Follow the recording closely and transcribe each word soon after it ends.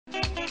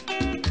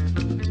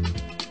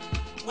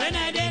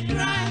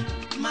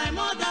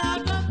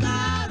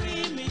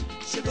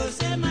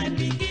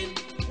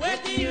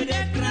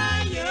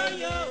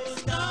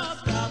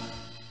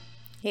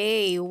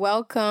Hey,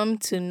 welcome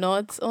to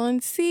Not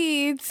on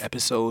Seats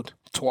Episode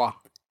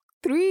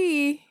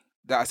 3.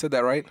 I said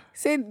that right?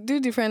 Say do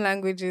different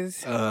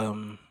languages.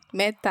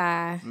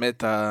 Meta,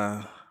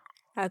 Meta.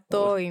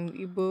 Ato in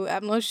Igbo.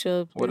 I'm not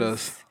sure. What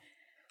Please.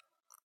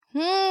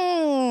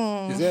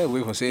 Is there a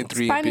way for saying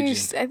three in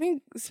Spanish. pidgin? I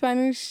think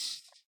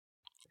Spanish.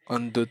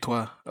 Un, deux,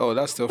 trois. Oh,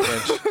 that's still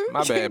French.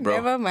 My bad, bro.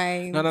 Never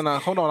mind. No.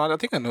 Hold on. I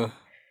think I know.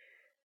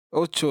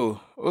 Ocho,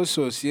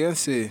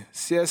 ciense,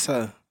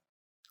 siesa.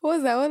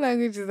 What's that? What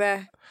language is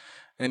that?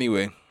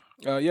 Anyway,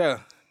 yeah.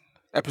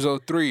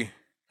 Episode 3.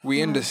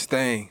 We in this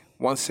thing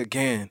once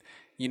again.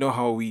 You know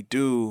how we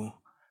do.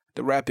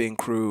 The rapping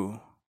crew.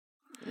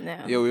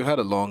 No. Yo, we've had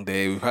a long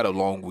day. We've had a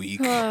long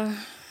week.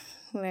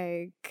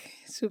 Like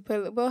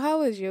super. But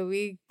how was your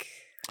week?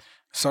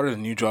 Started a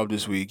new job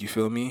this week. You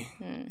feel me?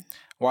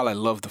 While I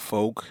love the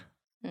folk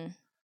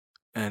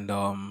and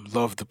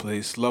love the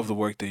place, love the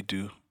work they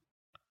do.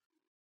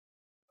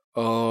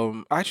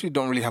 I actually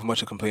don't really have much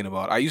to complain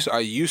about. I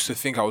used to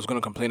think I was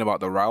going to complain about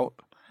the route,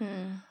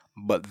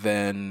 but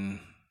then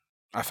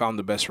I found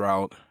the best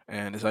route,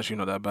 and it's actually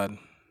not that bad,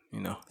 you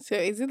know. So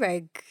is it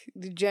like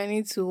the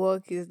journey to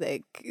work is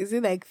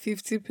it like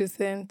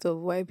 50% of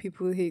why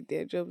people hate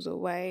their jobs, or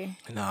why?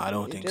 No, I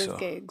don't think so. Just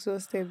get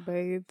exhausted by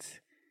it.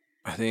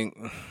 I think,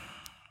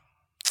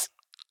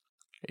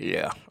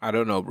 yeah, I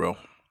don't know, bro.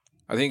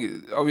 I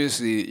think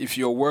obviously if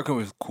you're working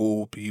with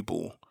cool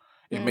people,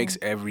 it makes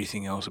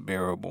everything else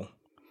bearable,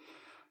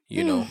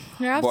 you know.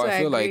 But I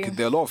feel like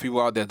there are a lot of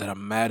people out there that are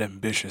mad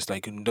ambitious.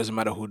 Like, it doesn't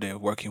matter who they're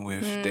working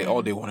with.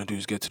 All they want to do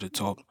is get to the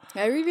top.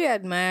 I really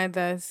admire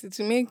that. It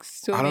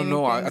makes so I don't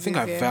know. I things think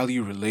I easier.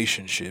 value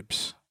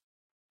relationships.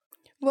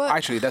 Well,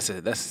 Actually,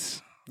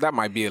 that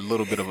might be a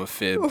little bit of a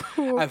fib.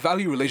 I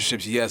value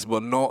relationships, yes,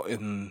 but not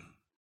in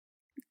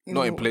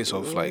place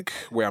of like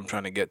where I'm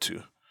trying to get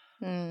to.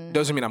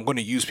 Doesn't mean I'm going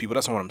to use people.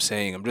 That's not what I'm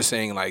saying. I'm just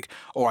saying like,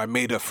 oh, I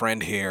made a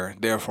friend here,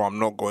 therefore I'm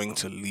not going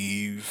to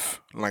leave.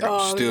 Like,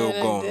 I'm still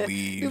going to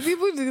leave. Do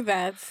people do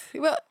that?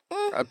 Well,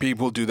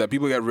 People do that.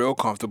 People get real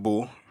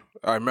comfortable.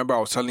 I remember I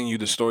was telling you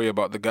the story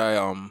about the guy.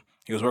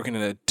 He was working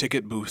in a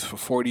ticket booth for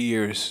 14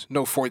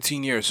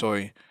 years.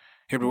 Sorry.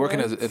 He'd been working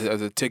as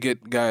a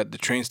ticket guy at the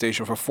train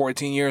station for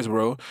 14 years,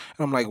 bro. And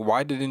I'm like,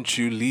 why didn't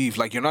you leave?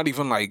 Like, you're not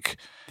even like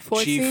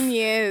 14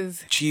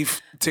 years.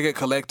 chief ticket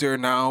collector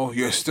now.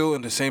 You're still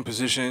in the same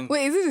position.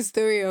 Wait, is it a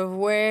story of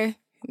where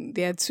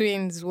they're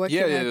twins working?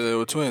 Yeah, they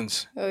were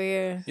twins. Oh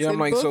yeah. Yeah, so I'm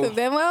like, both so of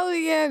them. Well,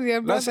 yeah,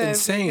 they're that's brothers,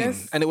 insane.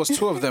 yes. And it was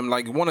two of them.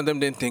 Like, one of them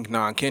didn't think,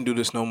 nah, I can't do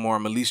this no more.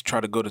 I'm at least try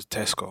to go to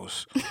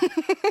Tesco's.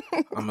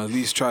 I'm at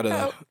least try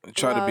to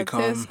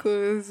become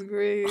Tesco's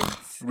great.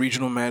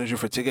 regional manager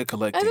for ticket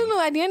collecting. I don't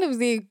know. At the end of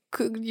the day,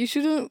 you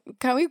shouldn't.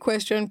 Can we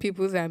question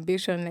people's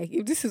ambition? Like,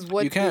 if this is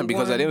what You can, they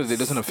because at the end of the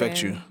day, it want, doesn't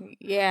affect you.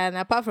 Yeah, and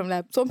apart from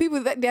that, some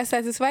people they're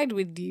satisfied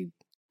with the.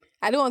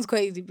 I don't want to call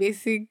it the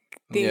basic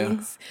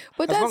things,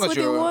 but As that's long as what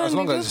they you're- want. as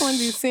long They just as- want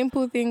these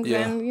simple things,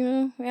 Yeah.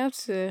 and we have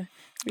to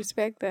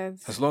respect that.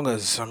 As long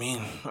as, I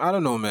mean, I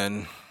don't know,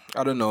 man.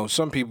 I don't know.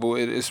 Some people,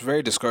 it's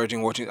very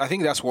discouraging watching. I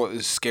think that's what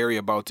is scary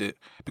about it,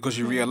 because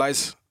you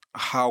realize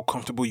how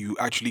comfortable you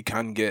actually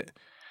can get.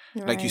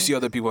 Like, you see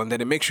other people, and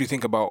then it makes you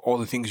think about all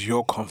the things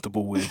you're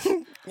comfortable with.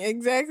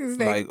 Exactly. It's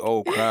Like,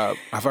 oh crap,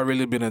 have I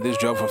really been at this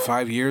job for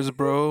 5 years,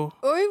 bro?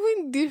 or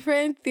even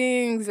different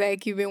things,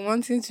 like you've been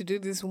wanting to do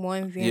this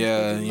one thing. Yeah,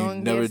 for the and you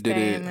never longest did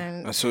it. time,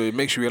 and And so it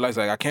makes you realize,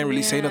 like, I can't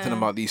really say nothing Yeah.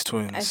 about these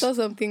twins. I saw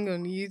something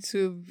on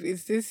YouTube.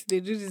 It's this, they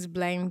do this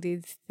blind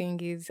date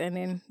thingies, and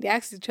then they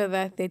ask each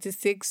other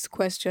 36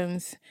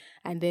 questions,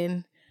 and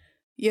then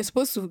you're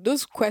supposed to,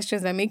 those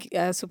questions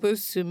are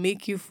supposed to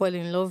make you fall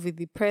in love with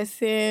the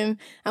person.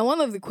 And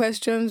one of the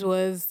questions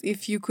was,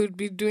 if you could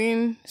be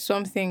doing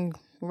something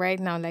right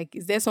now, like,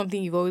 is there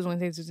something you've always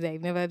wanted to do that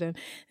you've never done?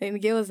 And the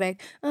girl was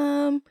like,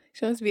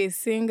 she wants to be a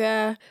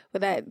singer, but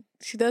that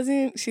she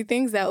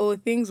thinks that,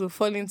 things will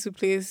fall into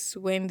place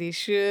when they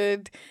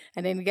should.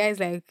 And then the guy's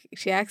like,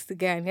 she asked the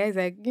guy, and the guy's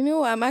like,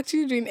 I'm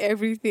actually doing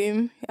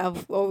everything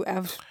I've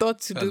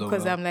thought to do,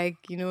 because LOL. I'm like,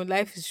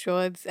 life is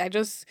short.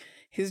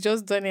 He's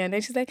just done it. And then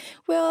she's like,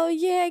 well,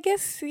 yeah, I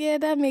guess, yeah,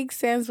 that makes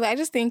sense. But I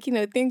just think,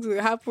 things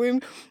will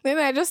happen. Then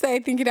I just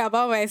started thinking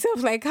about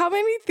myself, like, how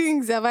many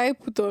things have I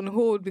put on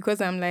hold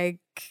because I'm like,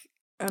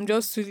 I'm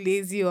just too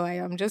lazy, or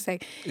I'm just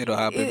like, It'll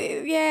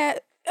happen. yeah.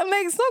 I'm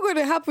like, it's not going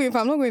to happen if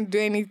I'm not going to do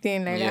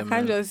anything. Like, Yeah, I can't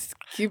man. just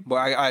keep. But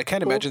I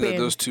can't imagine that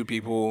Hoping. those two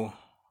people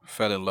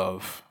fell in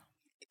love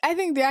I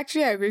think they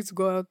actually agreed to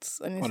go out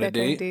on a on a second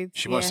date. date.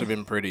 She must have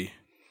been pretty.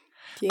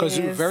 Because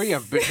Yes. very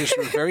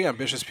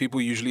ambitious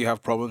people usually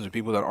have problems with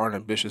people that aren't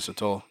ambitious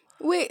at all.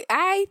 Wait,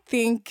 I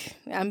think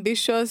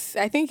ambitious,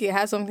 I think it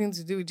has something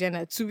to do with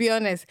gender. To be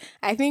honest,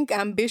 I think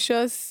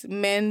ambitious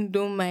men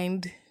don't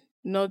mind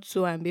not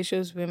so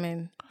ambitious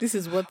women. This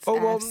is what Oh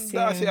well, I've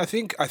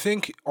seen. I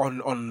think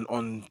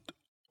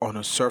on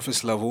a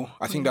surface level,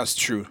 I think that's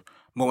true.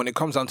 But when it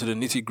comes down to the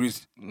nitty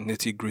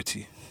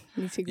gritty,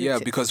 yeah,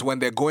 because when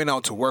they're going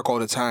out to work all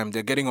the time,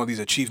 they're getting all these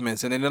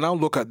achievements, and then they now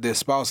look at their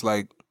spouse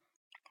like,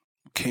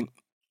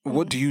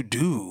 what do you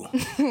do?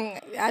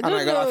 I And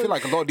don't know. I feel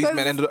like a lot of these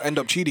men 'Cause- end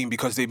up cheating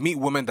because they meet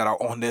women that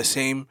are on their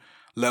same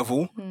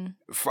level,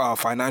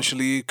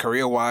 financially,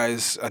 career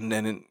wise, and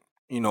then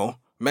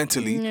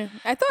mentally. Yeah.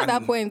 I thought at that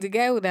And point the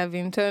guy would have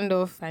been turned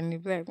off and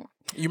he'd be like,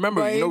 you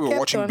remember, but we he were kept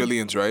watching on.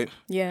 Billions, right?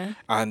 Yeah.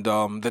 And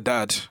the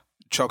dad,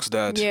 Chuck's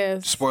dad.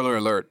 Yes. Spoiler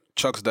alert: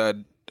 Chuck's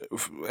dad.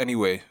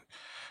 Anyway,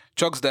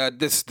 Chuck's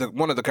dad.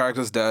 One of the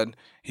characters' dad.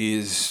 He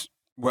is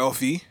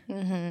wealthy.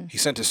 Mm-hmm. He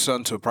sent his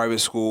son to a private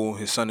school.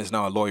 His son is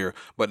now a lawyer.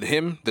 But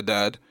him, the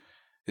dad,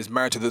 is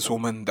married to this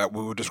woman that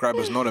we would describe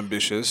as not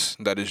ambitious,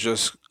 that is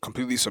just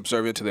completely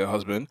subservient to their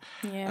husband.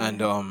 Yeah.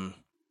 And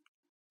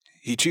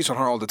he cheats on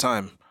her all the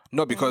time.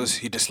 Not because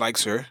he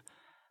dislikes her,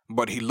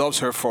 but he loves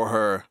her for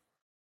her.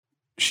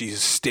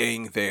 She's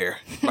staying there.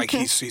 Like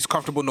he's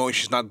comfortable knowing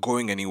she's not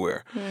going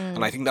anywhere.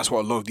 And I think that's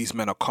what a lot of these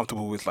men are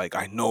comfortable with. Like,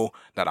 I know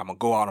that I'm gonna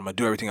go out, I'm gonna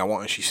do everything I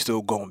want, and she's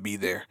still gonna be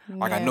there.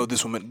 Like, I know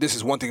this woman, this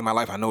is one thing in my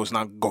life I know it's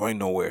not going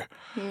nowhere.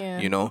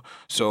 Yeah.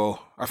 So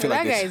I feel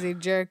like that guy is a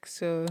jerk,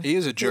 so he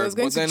is a jerk. he was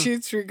going but to then,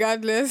 cheat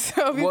regardless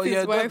of well, if his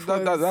yeah, wife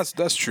was.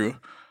 that's true.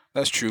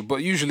 That's true. But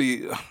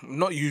usually,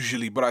 not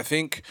usually, but I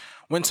think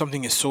when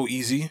something is so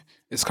easy,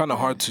 it's kind of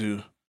hard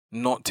to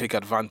not take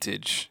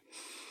advantage.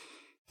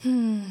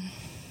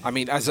 I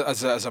mean, as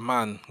a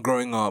man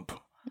growing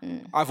up,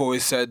 I've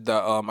always said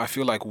that I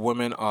feel like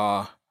women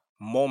are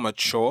more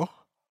mature,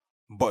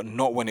 but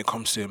not when it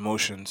comes to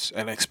emotions,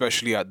 and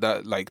especially at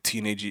that like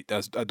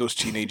at those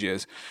teenage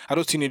years. At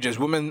those teenage years,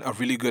 women are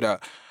really good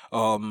at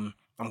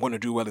I'm going to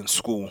do well in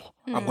school.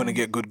 I'm going to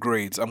get good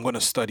grades. I'm going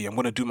to study. I'm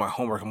going to do my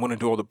homework. I'm going to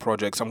do all the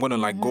projects. I'm going to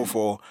I'm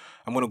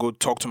going to go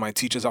talk to my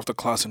teachers after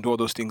class and do all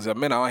those things. That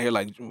men are out here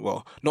like,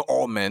 well, not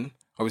all men.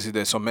 Obviously,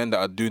 there's some men that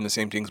are doing the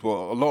same things, but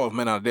a lot of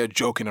men are there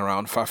joking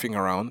around, faffing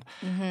around,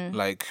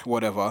 like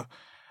whatever.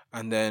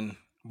 And then,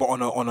 but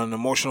on an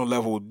emotional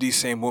level, these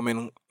same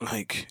women,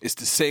 like, it's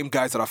the same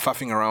guys that are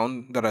faffing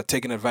around that are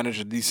taking advantage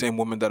of these same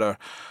women that are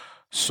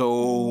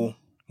so,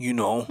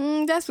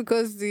 That's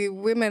because the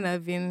women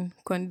have been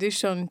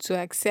conditioned to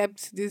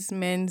accept this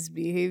men's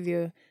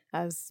behavior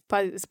as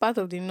it's part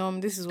of the norm.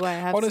 This is why I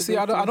have honestly,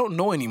 to. I don't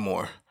know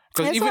anymore.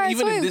 Because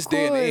even in this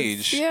day and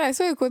age. Yeah, I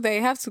saw a quote that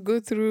you have to go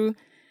through.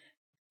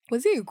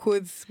 Was it a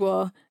quote?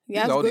 Well, you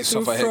have to all go these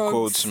through sufferhead frogs.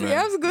 quotes, man. You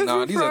have to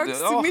go through frogs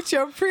to meet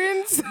your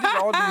prince. These are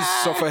all these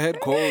sufferhead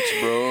quotes,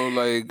 bro.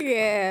 Like,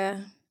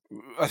 yeah.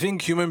 I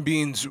think human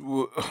beings.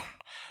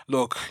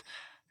 Look,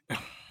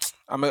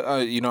 I'm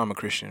a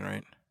Christian,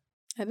 right?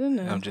 I don't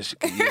know. I'm just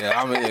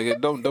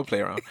don't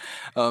play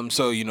around.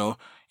 So you know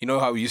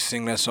how we used to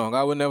sing that song.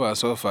 I will never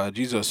suffer.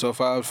 Jesus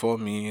suffered for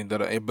me.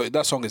 But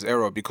that song is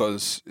error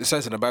because it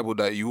says in the Bible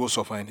that you will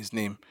suffer in His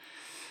name,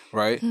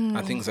 right?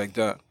 And things like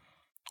that.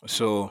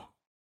 So,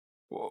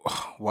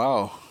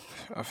 wow.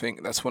 I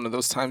think that's one of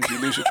those times you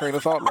lose your train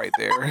of thought right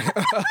there.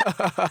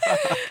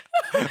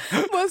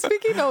 But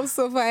speaking of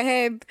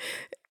sufferhead,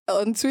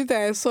 on Twitter,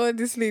 I saw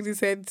this lady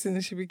said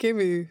since she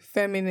became a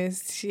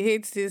feminist, she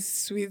hates this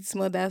Sweet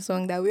Mother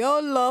song that we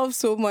all love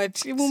so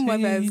much. Even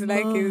mothers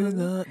like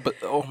it. But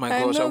oh my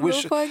gosh, I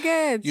wish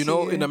forget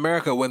in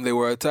America when they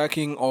were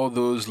attacking all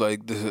those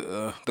like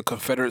the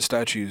Confederate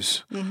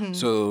statues.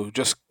 So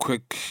just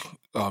quick,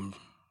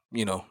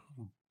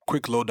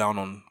 quick lowdown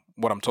on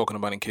what I'm talking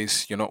about in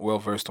case you're not well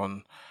versed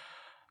on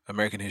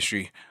American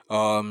history.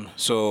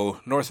 So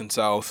North and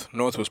South.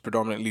 North was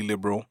predominantly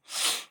liberal.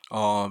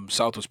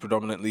 South was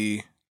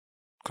predominantly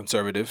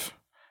conservative,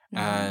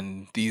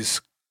 and these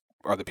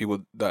are the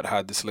people that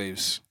had the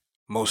slaves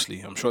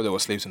mostly. I'm sure there were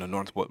slaves in the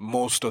North, but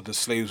most of the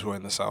slaves were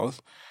in the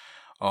South.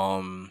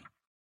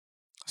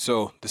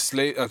 So the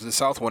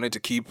South wanted to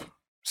keep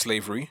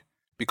slavery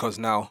because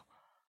now,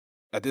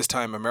 at this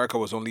time, America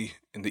was only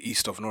in the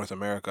east of North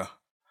America.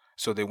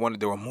 So they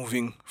were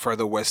moving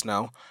further west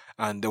now,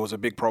 and there was a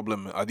big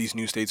problem. Are these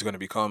new states going to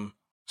become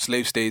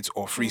slave states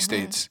or free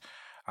states?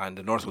 And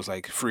the North was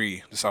like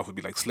free, the South would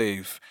be like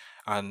slave.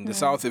 And the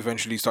South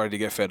eventually started to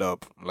get fed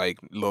up. Like,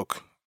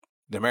 look,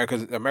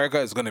 America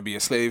is going to be a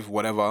slave,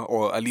 whatever,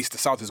 or at least the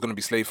South is going to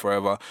be slave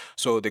forever.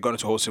 So they got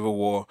into a whole civil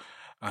war,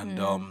 and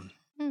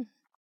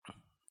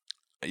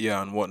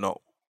and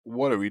whatnot.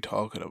 What are we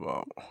talking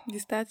about? The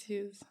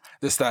statues.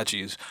 The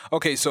statues.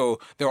 Okay, so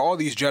there are all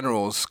these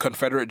generals,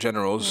 Confederate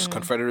generals.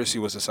 Confederacy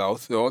was the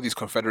South. There are all these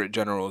Confederate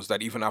generals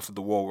that even after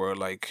the war were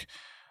like,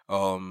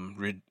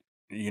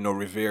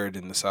 revered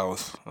in the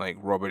South, like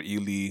Robert E.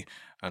 Lee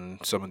and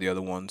some of the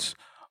other ones.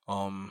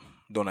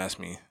 Don't ask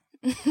me,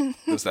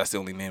 because that's the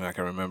only name I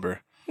can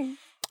remember.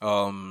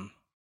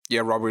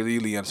 Robert E.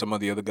 Lee and some of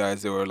the other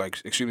guys, they were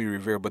like extremely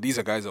revered. But these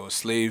are guys that were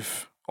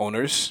slave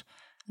owners,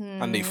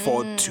 and they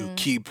fought to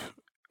keep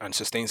and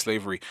sustain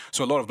slavery.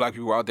 So a lot of black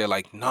people were out there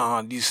like,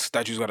 nah, these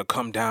statues got to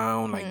come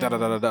down, like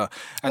da-da-da-da-da.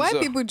 White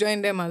people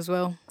joined them as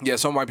well. Yeah,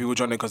 some white people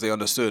joined them because they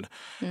understood.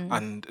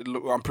 And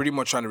look, I'm pretty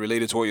much trying to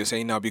relate it to what you're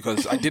saying now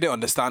because I didn't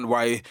understand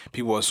why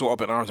people were so up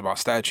in arms about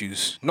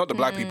statues. Not the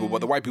black people, but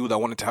the white people that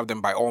wanted to have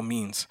them by all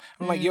means.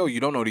 I'm like, yo, you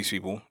don't know these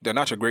people. They're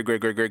not your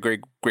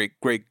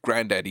great-great-great-great-great-great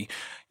granddaddy.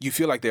 You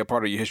feel like they're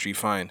part of your history,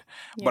 fine.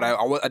 Yeah. But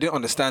I didn't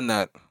understand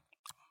that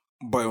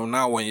But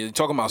now when you're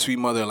talking about Sweet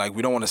Mother, like,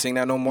 we don't want to sing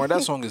that no more.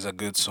 That song is a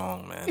good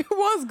song, man.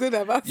 What's good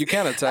about You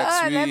can't attack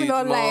Sweet let me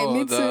not lie.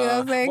 Me too. I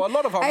was like, well, a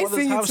lot of our I mothers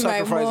sing it have to my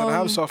sacrificed and have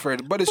mom.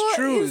 suffered. But it's But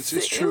true.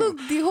 It's true. Look,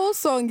 the whole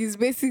song is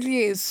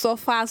basically a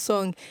suffer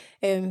song.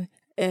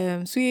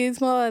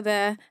 Sweet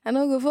mother, I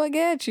don't go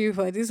forget you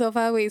for this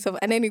suffer ways of,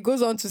 and then it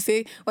goes on to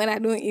say, when I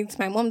don't eat,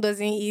 my mom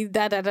doesn't eat.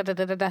 Da da da da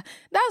da da. Da.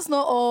 That's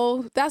not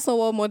all. That's not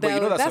what mother. But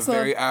you know that's a not,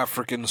 very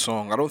African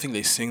song. I don't think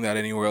they sing that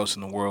anywhere else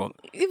in the world.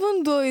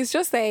 even though it's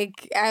just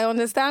like, I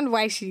understand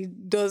why she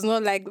does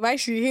not like, why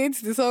she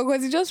hates the song,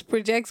 because it just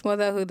projects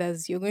motherhood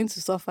as you're going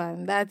to suffer,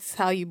 and that's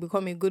how you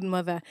become a good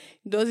mother.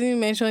 It doesn't even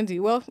mention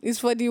it's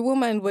for the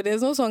woman, but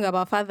there's no song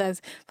about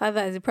fathers.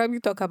 Fathers, they probably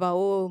talk about,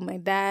 oh, my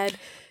dad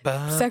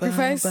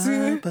sacrificed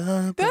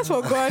to. That's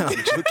for God.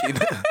 I'm joking.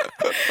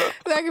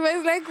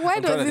 Sacrifice, like, why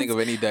I'm does trying to it? think of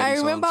any daddy I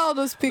remember songs. all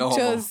those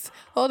pictures,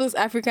 all those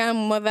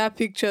African mother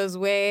pictures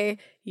where,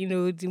 you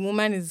know, the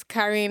woman is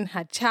carrying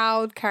her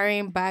child,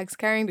 carrying bags,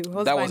 carrying the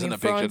husband That wasn't in a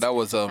picture. front, That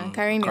was and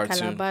carrying a a cartoon.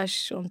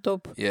 calabash on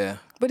top. Yeah.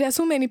 But there's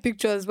so many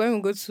pictures when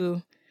we go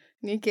to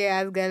Nikkei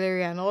Art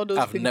Gallery and all those.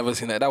 I've never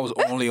seen that. That was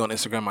only on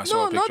Instagram. I saw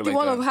No, a picture not the like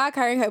one that. of her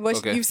carrying her, but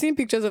Okay. you've seen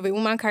pictures of a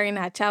woman carrying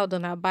her child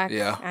on her back,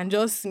 Yeah. and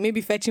just maybe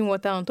fetching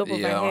water on top of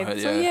Yeah, her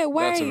head. So yeah, yeah,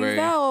 why that's a is very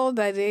that all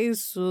that there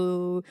is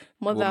to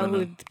motherhood?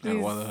 and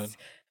Please. motherhood.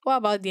 What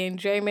about the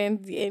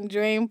enjoyment, the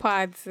enjoying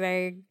parts?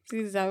 Like,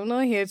 please, I'm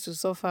not here to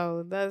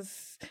suffer.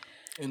 That's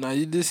You know,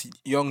 this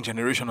young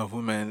generation of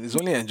women, it's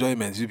only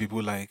enjoyment you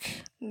people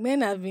like.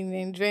 men have been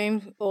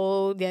enjoying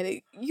all their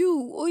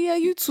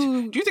you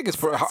too. Do you think it's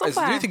do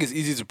you think it's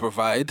easy to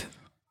provide?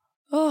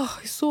 Oh,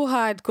 it's so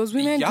hard because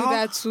women do Yeah.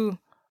 that too.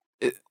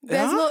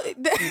 There's Huh? no,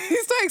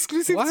 it's not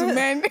exclusive to What?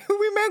 men.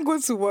 Women go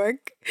to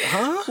work.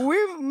 Huh?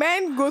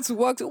 Men go to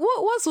work.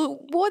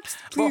 What?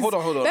 Please, But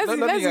hold on. Let's, Let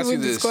me let's ask you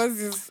even this. discuss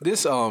this.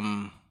 This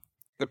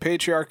the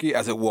patriarchy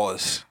as it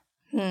was,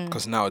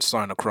 because now it's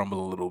starting to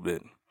crumble a little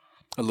bit.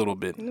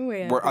 No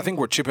way, I think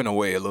we're chipping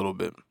away a little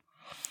bit.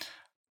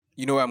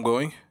 You know where I'm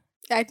going?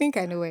 I think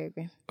I know where you're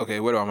going. Okay,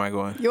 where am I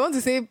going? You want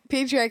to say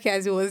patriarchy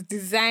as it was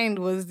designed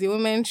was the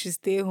woman should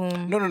stay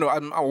home. No.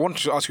 I want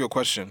to ask you a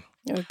question.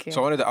 Okay.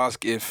 So I wanted to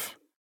ask if,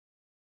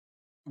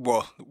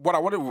 well, what I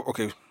really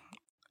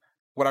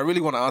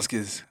want to ask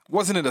is,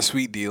 wasn't it a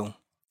sweet deal?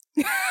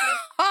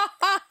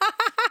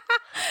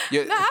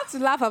 Yeah, No, I have to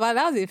laugh about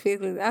that. Was a fake.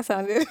 That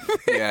sounded.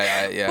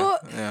 yeah.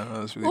 But- Yeah,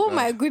 that was really Oh bad.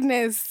 my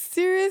goodness!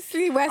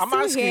 Seriously, we're I'm still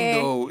asking here.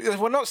 though.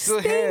 We're not still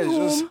here.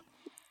 Staying It's just home,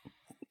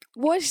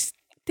 watch,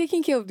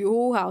 taking care of the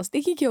whole house,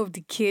 taking care of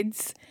the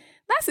kids.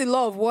 That's a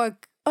lot of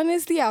work.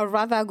 Honestly, I'd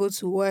rather go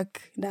to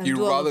work than You'd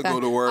do all of rather that. go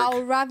to work?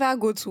 I'd rather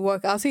go to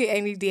work. I'll say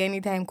any day,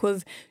 anytime,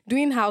 because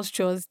doing house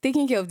chores,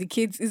 taking care of the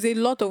kids is a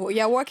lot of work.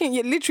 You're working,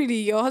 literally,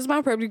 your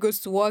husband probably goes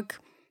to work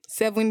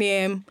 7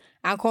 a.m.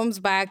 and comes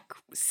back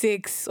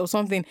 6 or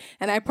something.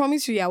 And I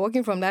promise you're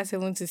working from that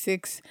 7 to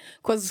 6.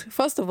 Because,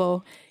 first of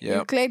all, Yeah.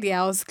 you clear the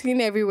house,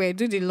 clean everywhere,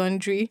 do the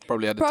laundry.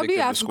 Probably had to take them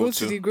to have to school go to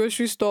too. the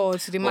grocery store or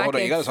to the Well, hold market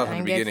on, you gotta start from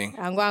and the beginning.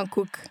 and go and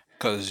cook.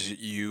 because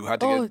you had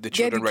to get the Get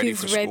children the ready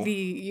kids for school. ready.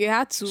 You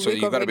had to So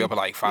wake you up gotta be ready. up at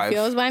like 5, If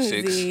your husband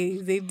 6.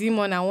 is a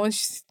demon and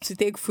wants to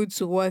take food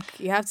to work,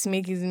 you have to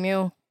make his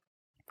meal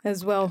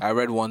as well. I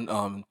read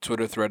one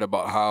Twitter thread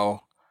about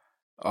how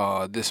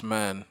this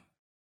woman,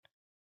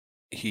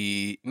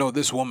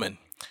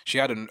 she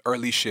had an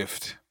early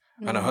shift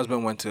and her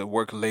husband went to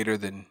work later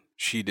than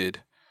she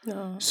did.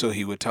 No. So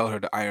he would tell her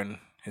to iron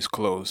his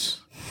clothes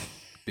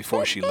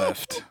before she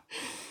left.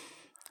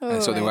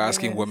 And so Oh they my were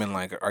asking goodness. women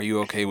like, are you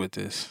okay with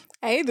this?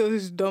 I hate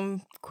those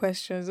dumb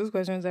questions. Those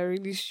questions are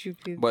really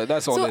stupid. But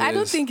that's all So it is. I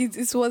don't think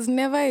it was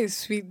never a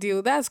sweet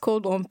deal. That's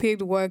called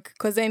unpaid work.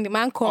 Because then the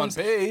man comes.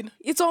 Unpaid?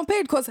 It's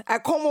unpaid because I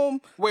come home.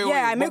 I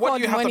Wait, make but what all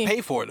do you the have money. to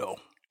pay for though?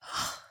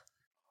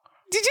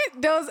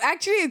 There was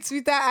actually a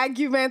Twitter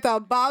argument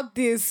about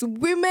this.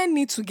 Women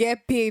need to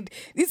get paid.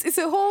 It's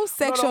a whole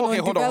section okay,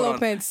 on hold on.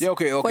 development Yeah,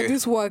 okay. for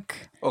this work.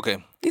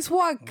 Okay. It's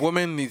work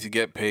Women need to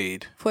get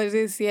paid. for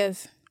this,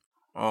 yes.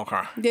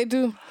 Okay. They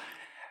do.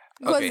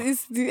 Because Okay.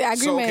 it's the So,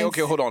 agreement.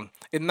 okay, hold on.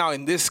 Now,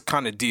 in this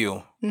kind of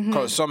deal,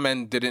 because some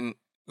men didn't,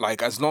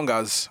 like, as long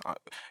as,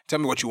 tell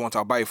me what you want,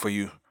 I'll buy it for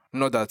you.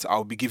 Not that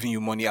I'll be giving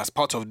you money as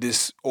part of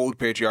this old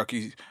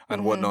patriarchy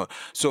and whatnot.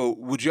 So,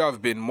 would you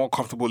have been more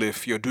comfortable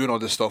if you're doing all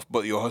this stuff,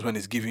 but your husband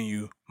is giving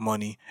you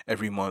money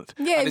every month?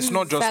 Yeah, and it's it's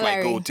not just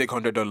salary. like, oh, take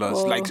 $100.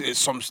 Oh. Like, it's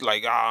some,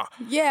 like,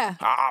 Yeah.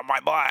 my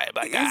boy.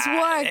 Like, It's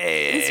work.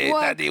 Hey, It's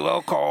work. Daddy,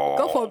 welcome.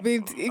 God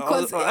forbid,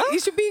 because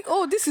it should be.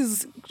 Oh, this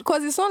is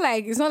because it's not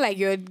like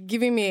you're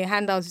giving me a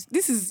handout.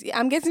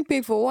 I'm getting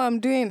paid for what I'm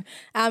doing.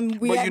 We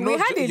But we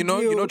had a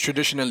deal.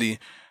 traditionally,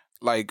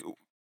 like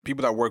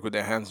people that work with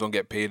their hands don't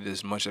get paid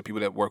as much as people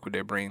that work with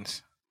their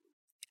brains.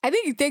 I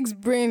think it takes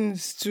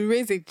brains to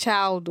raise a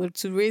child or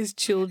to raise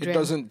children. It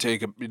doesn't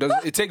take.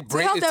 It takes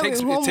help them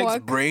with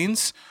homework.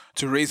 brains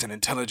to raise an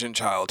intelligent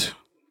child.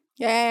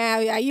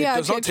 Yeah, you It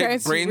does not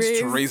take brains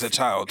to raise a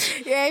child.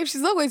 Yeah, if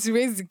she's not going to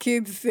raise the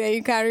kids,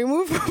 you can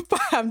remove.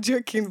 I'm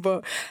joking,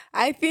 but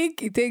I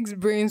think it takes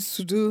brains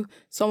to do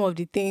some of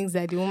the things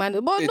that the woman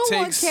does. But no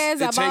one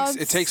cares about.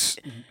 It takes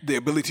the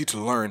ability to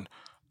learn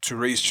to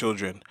raise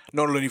children,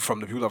 not only from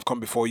the people that have come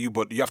before you,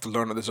 but you have to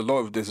learn that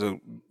there's a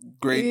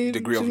great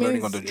degree of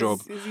learning on the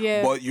job.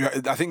 Yeah. But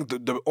I think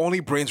the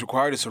only brains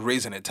required is to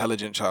raise an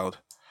intelligent child.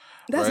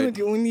 That's right? not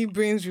the only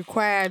brains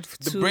required.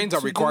 The brains are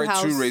required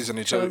to raise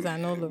an child.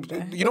 And all of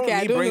that. You don't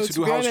need brains to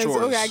do house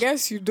chores. Okay, I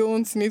guess you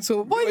don't need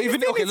to. But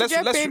even okay, let's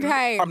paid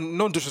high. I'm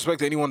no disrespect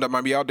to anyone that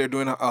might be out there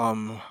doing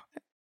And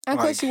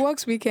because she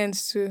works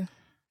weekends too.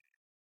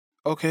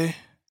 Okay.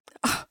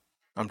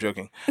 I'm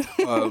joking.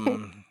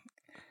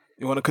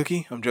 You want a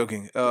cookie? I'm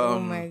joking. Oh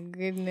my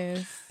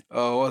goodness.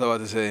 What was I about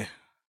to say?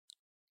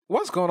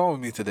 What's going on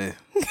with me today?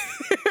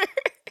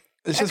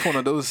 It's just one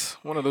of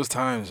those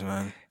times,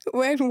 man.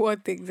 When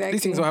what exactly?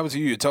 These things don't happen to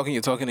you. You're talking,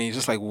 and you're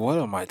just like, what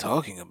am I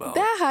talking about?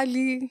 That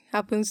hardly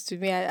happens to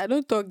me. I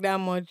don't talk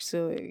that much,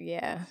 so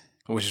yeah.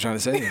 What you trying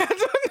to say? I don't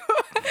know.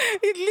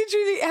 It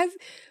literally has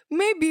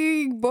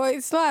maybe, but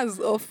it's not as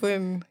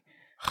often.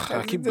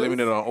 I keep blaming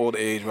it on old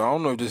age, but I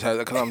don't know if this has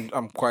because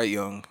I'm quite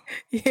young.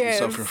 Yeah,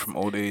 suffering from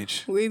old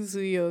age. Way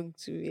too young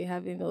to be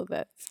having all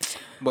that.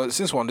 But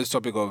since we're on this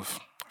topic of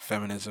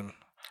feminism,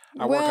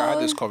 at work I had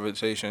this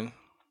conversation.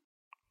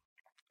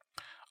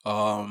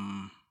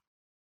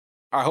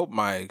 I hope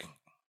my,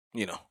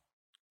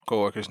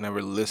 coworkers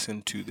never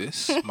listen to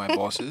this, my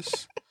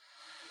bosses,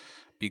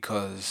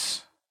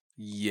 because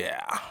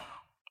I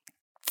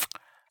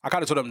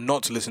kind of told them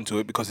not to listen to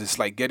it because it's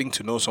like getting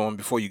to know someone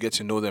before you get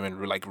to know them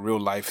in like real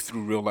life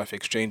through real life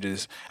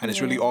exchanges, and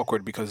it's really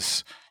awkward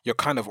because you're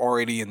kind of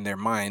already in their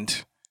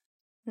mind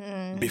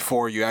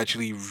before you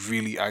actually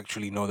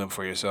know them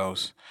for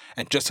yourselves.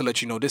 And just to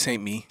let you know, this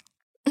ain't me.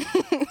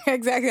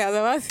 Exactly, I was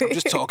about to say. I'm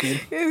just talking.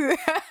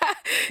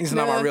 These are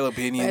not my real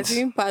opinions. I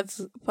think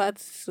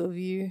parts of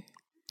you.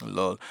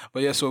 Lord.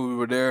 But yeah, so we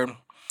were there.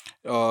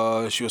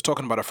 She was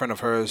talking about a friend of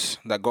hers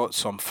that got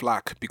some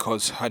flack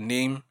because her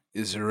name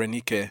is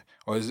Renike,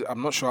 or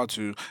I'm not sure how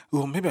to.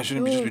 Oh, maybe I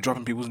shouldn't just be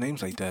dropping people's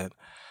names like that.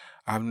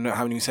 I haven't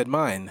even said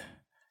mine,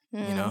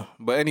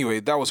 But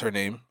anyway, that was her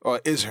name, or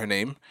is her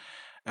name,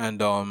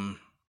 and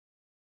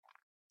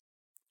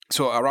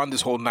so around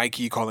this whole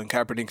Nike Colin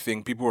Kaepernick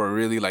thing, people were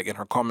really like in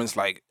her comments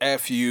like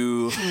 "F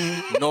you,"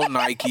 no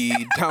Nike,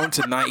 down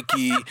to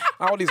Nike.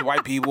 All these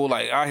white people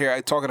like out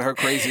here talking to her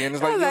crazy, and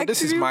it's like, no,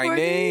 this is my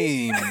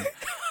name.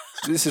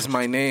 This is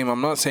my name.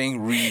 I'm not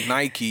saying read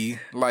Nike.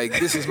 Like,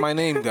 this is my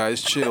name,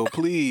 guys. Chill,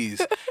 please.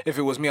 If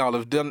it was me, I'll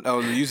have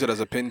used it as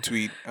a pin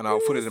tweet and I'll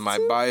put it in my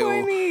bio.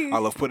 Funny.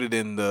 I'll have put it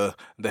in the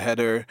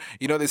header.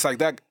 It's like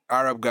that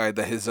Arab guy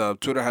that his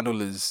Twitter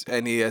handle is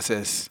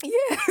NASS.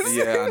 Yes.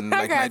 Yeah, and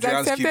like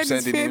Nigerians keep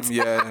sending him.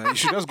 Yeah, you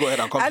should just go ahead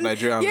and come to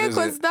Nigeria and visit.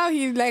 Yeah, because now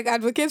he like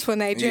advocates for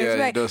Nigeria.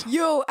 Yeah, he's like,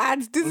 yo,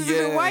 and this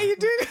is why you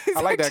do this.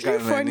 I like that guy,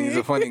 man. He's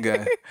a funny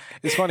guy.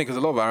 It's funny because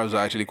a lot of Arabs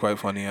are actually quite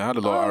funny. I had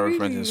a lot of Arab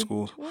friends in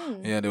school.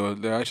 Yeah,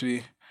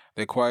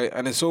 they're quite,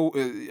 and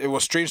it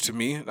was strange to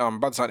me. I'm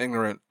about to sound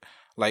ignorant,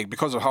 like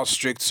because of how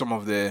strict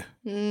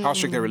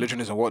their religion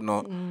is and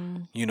whatnot.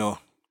 You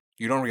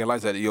don't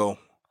realize that,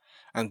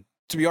 and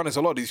to be honest,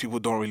 a lot of these people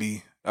don't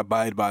really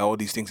abide by all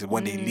these things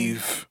when they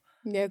leave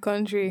their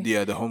country.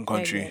 Yeah, the home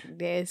country. Like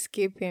they're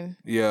escaping.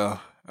 Yeah.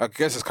 I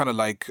guess it's kind of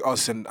like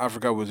us in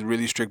Africa with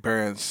really strict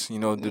parents.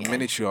 The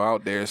minute you're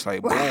out there, it's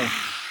like, boom.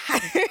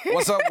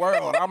 What's up,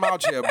 world? I'm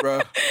out here,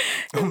 bro.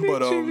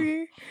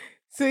 But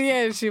so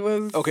yeah, she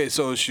was okay.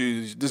 So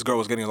this girl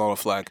was getting a lot of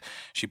flack.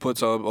 She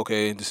puts up,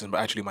 okay, this is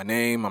actually my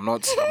name. I'm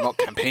not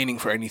campaigning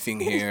for anything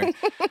here.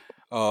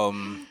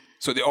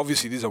 So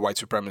obviously these are white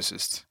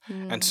supremacists,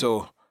 and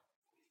so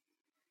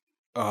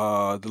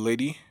the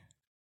lady,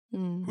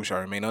 who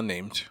shall remain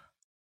unnamed,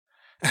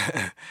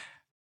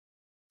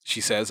 she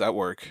says at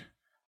work,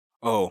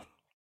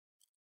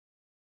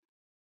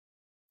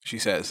 she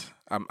says,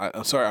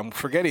 I'm sorry, I'm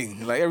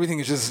forgetting. Like everything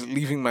is just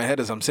leaving my head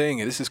as I'm saying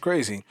it. This is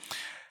crazy.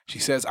 She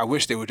says, I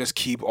wish they would just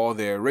keep all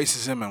their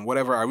racism and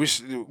whatever. I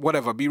wish,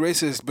 whatever, be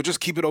racist, but just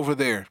keep it over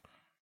there.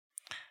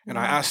 And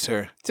I asked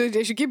her. So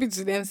they should keep it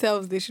to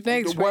themselves. They should not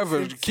express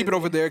whatever. it. Keep it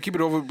over there. Keep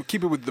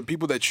it with the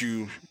people that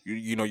you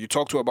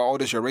talk to about all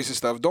this, your racist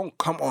stuff. Don't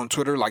come on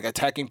Twitter like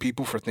attacking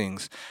people for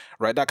things,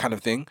 right? That kind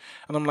of thing.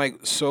 And I'm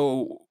like,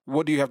 so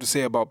what do you have to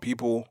say about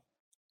people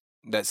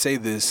that say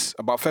this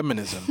about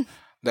feminism?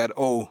 That,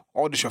 all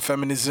this your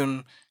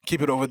feminism,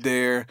 keep it over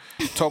there.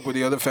 Talk with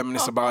the other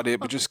feminists about it,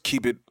 but just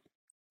keep it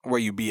where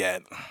you be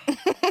at.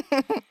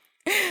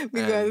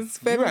 Because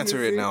you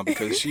answer it now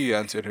because she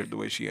answered her the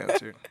way she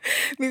answered.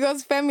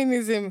 Because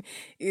feminism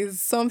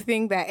is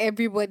something that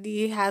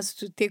everybody has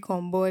to take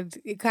on board.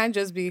 It can't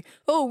just be,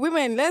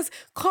 women, let's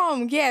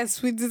come.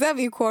 Yes, we deserve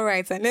equal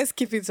rights and let's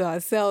keep it to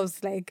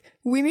ourselves. Like,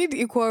 we need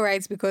equal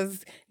rights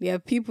because there are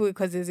people,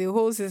 because there's a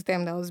whole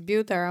system that was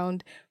built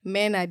around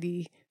men are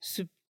the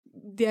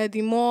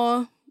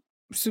more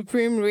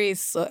supreme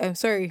race.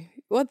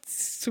 what's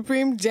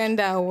supreme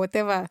gender or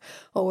whatever,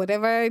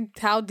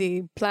 how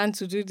they plan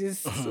to do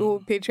this whole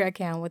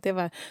patriarchy and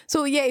whatever.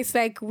 So yeah, it's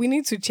like we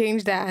need to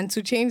change that, and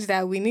to change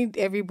that we need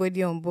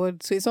everybody on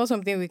board. So it's not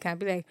something we can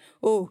be like,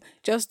 oh,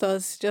 just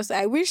us. Just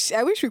I wish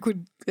we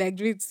could like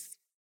do it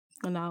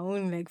on our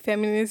own, like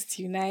feminists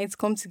unite,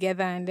 come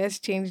together and let's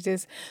change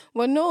this.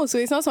 But no, so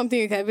it's not something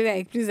you can be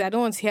like, please, I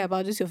don't want to hear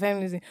about this, your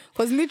feminism.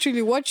 Because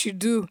literally what you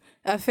do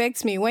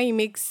affects me. When you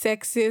make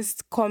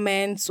sexist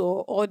comments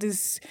or all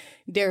these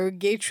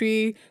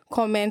derogatory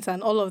comments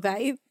and all of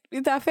that,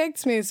 it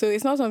affects me. So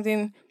it's not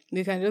something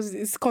you can just,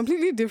 it's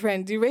completely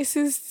different. The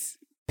racist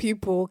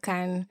people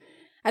can,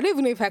 I don't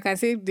even know if I can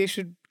say they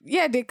should,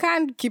 yeah, they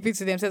can't keep it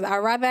to themselves. I'd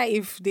rather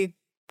if they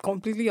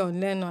completely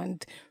unlearn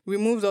and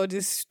remove all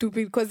this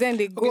stupid, because then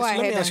they go ahead.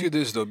 Let me ask you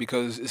this though,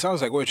 because it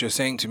sounds like what you're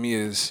saying to me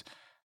is,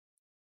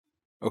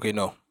 okay,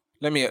 no,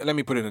 let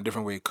me put it in a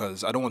different way,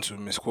 because I don't want to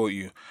misquote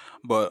you,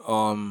 but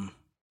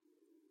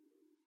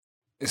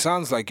it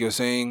sounds like you're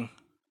saying,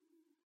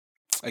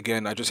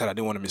 again, I just said I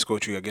didn't want to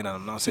misquote you again, and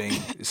I'm not saying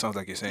it sounds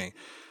like you're saying.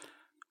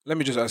 Let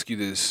me just ask you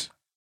this: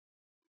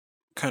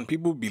 can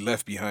people be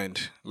left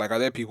behind? Like, are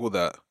there people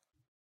that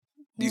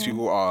these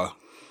people are?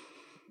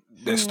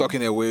 They're stuck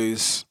in their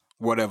ways,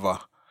 whatever.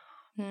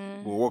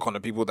 We'll work on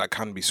the people that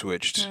can be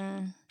switched.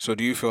 So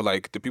do you feel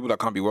like the people that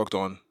can't be worked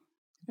on,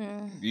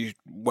 you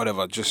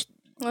whatever, just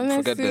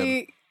forget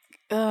them?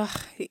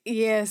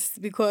 Yes,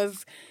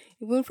 because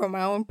even from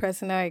my own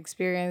personal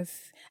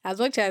experience, as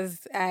much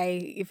as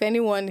if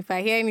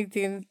I hear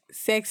anything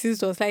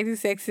sexist or slightly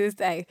sexist,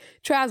 I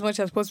try as much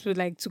as possible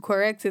like to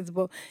correct it.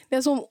 But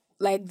there's some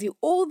like the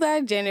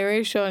older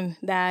generation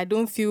that I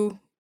don't feel,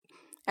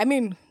 I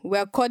mean,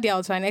 we're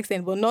cordial to an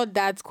extent, but not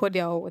that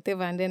cordial or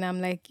whatever. And then I'm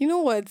like, you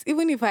know what?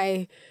 Even if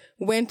I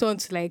went on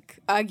to like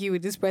argue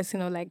with this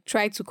person or like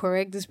try to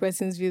correct this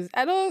person's views,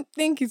 I don't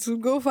think it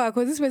would go far,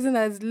 because this person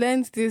has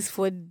learned this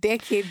for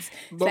decades.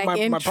 It's But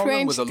like my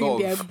problem with entrenched a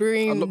lot in their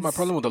brains. my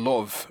problem with a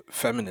lot of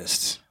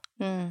feminists.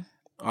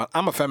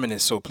 I'm a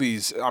feminist, so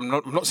please, I'm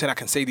not saying I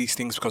can say these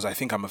things because I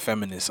think I'm a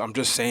feminist. I'm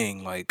just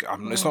saying, like,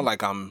 it's not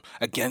like I'm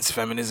against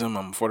feminism,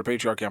 I'm for the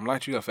patriarchy. I'm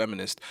actually a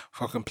feminist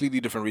for completely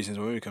different reasons.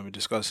 Maybe we can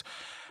discuss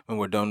when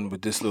we're done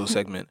with this little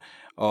segment.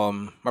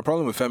 My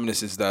problem with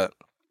feminists is that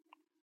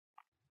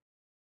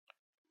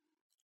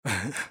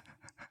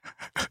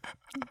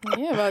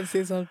You're about to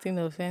say something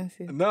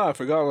offensive. No, I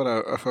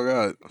forgot I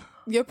forgot.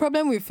 Your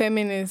problem with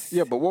feminists.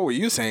 Yeah, but what were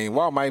you saying?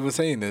 Why am I even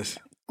saying this?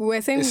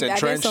 We're saying It's that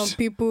there's some entrenched.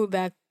 people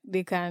that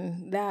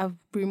that have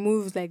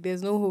removed, like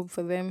there's no hope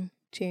for them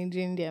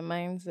changing their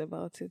minds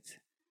about it.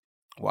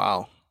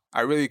 Wow.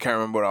 I really can't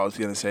remember what I was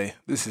gonna say.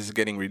 This is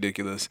getting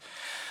ridiculous.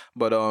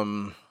 But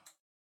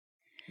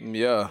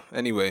yeah,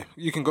 anyway,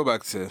 you can go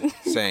back to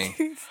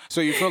saying.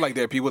 So you feel like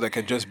there are people that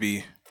can just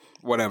be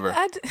whatever.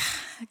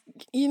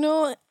 You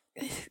know,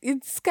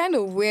 it's kind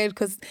of weird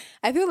because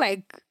I feel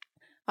like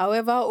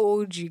however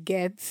old you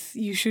get,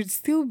 you should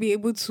still be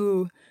able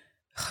to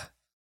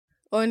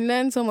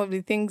unlearn some of the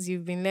things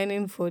you've been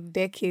learning for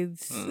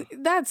decades.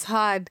 That's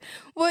hard.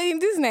 But in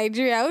this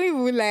Nigeria, I don't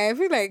even lie, I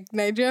feel like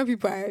Nigerian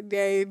people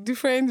they're a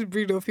different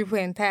breed of people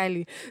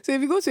entirely. So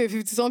if you go to a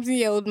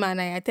 50-something-year-old man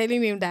and you're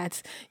telling him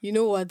that, you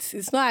know what,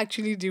 it's not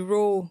actually the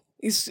role.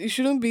 It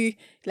shouldn't be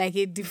like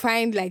a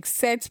defined, like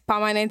set,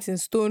 permanent in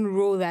stone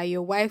role that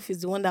your wife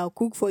is the one that will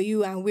cook for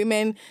you, and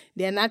women,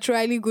 they're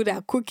naturally good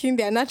at cooking,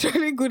 they're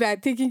naturally good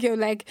at taking care of,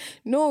 like,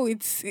 no,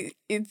 it's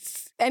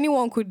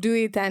anyone could do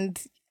it.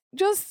 And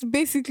just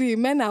basically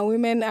men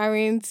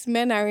aren't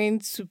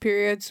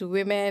superior to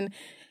women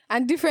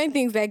and different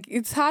things. Like,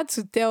 it's hard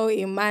to tell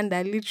a man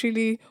that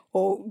literally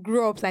or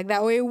grew up like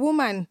that, or a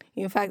woman.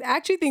 In fact, I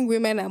actually think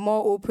women are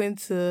more open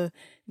to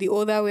the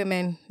older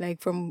women, like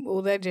from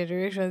older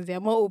generations. They're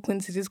more open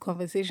to these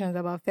conversations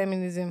about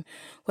feminism,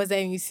 because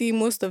then you see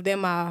most of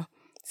them are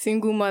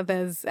single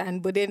mothers,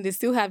 but then they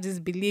still have these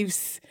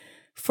beliefs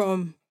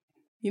from,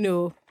 you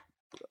know,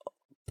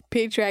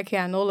 patriarchy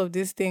and all of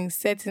these things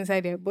set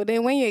inside there. But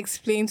then when you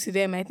explain to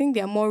them, I think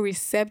they're more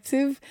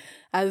receptive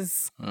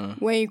as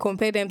when you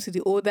compare them to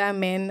the older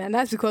men. And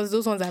that's because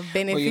those ones have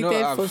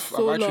benefited for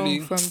so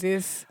long from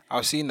this.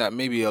 I've seen that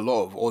maybe a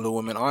lot of older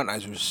women aren't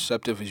as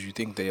receptive as you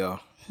think they are.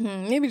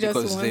 Maybe just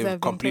because the ones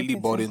they've completely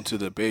bought into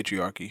the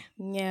patriarchy.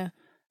 Yeah.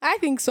 I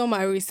think some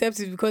are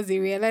receptive because they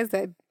realize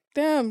that,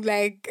 damn,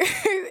 like,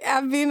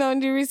 I've been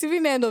on the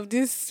receiving end of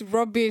this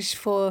rubbish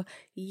for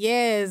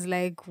years.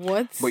 Like,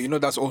 what? But you know,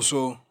 that's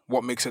also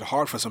what makes it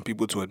hard for some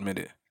people to admit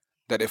it.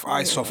 That if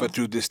I suffered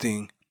through this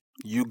thing,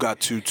 you got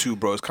to too,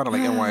 bro. It's kind of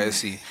like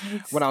NYSC.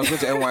 When I was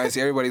going to NYSC,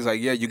 everybody's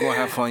like, yeah, you're going to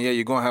have fun. Yeah,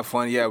 you're going to have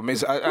fun. Yeah. Who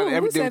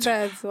said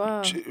that?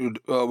 Wow.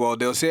 Well,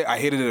 they'll say, I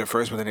hated it at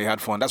first, but then they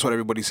had fun. That's what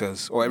everybody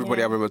says. Or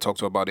everybody I've ever talked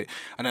to about it.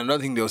 And then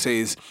another thing they'll say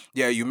is,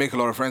 yeah, you make a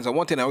lot of friends. And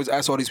one thing I always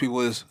ask all these people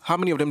is, how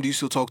many of them do you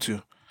still talk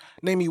to?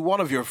 Name me one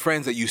of your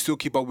friends that you still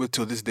keep up with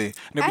till this day. And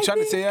they'll be trying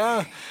to say,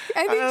 I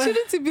think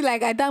shouldn't it be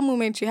like at that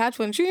moment you had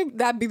fun? Shouldn't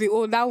that be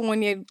that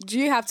 1 year? Do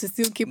you have to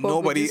still keep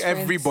up with these friends?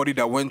 Everybody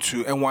that went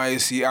to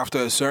NYSC after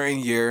a certain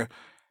year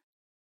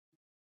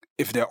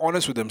if they're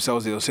honest with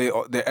themselves, they'll say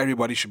that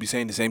everybody should be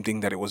saying the same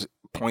thing, that it was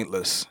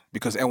pointless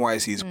because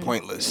NYC is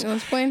pointless. It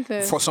was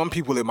pointless. For some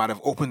people, it might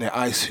have opened their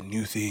eyes to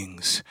new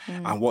things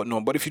and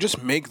whatnot. But if you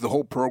just make the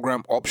whole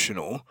program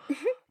optional,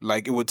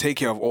 like it would take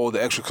care of all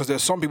the extra. Because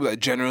there's some people that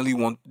genuinely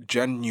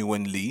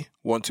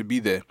want to be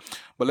there.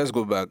 But let's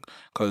go back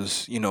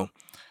because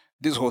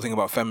this whole thing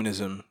about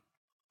feminism.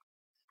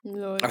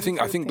 Lord, I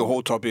think the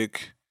whole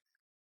topic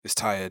is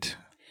tired.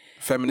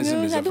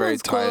 Feminism is a very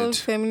tired.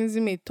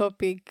 Feminism a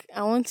topic.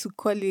 I want to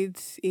call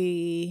it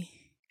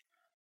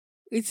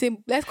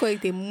let's call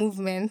it a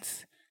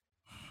movement.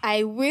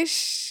 I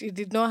wish it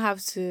did not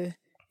have to,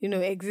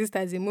 exist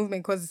as a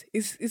movement because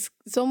it's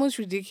almost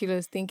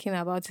ridiculous thinking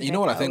about it. You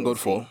know what I thank God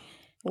for?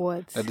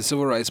 What? That the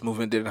civil rights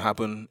movement didn't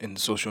happen in the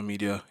social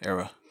media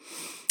era.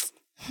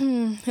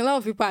 A lot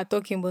of people are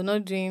talking but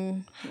not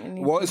doing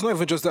anything. Well, it's not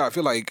even just that. I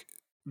feel like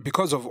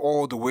because of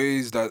all the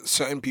ways that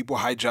certain people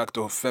hijacked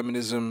the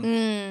feminism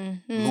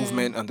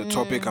movement and the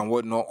topic and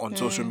whatnot on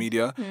social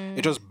media,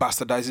 it just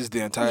bastardizes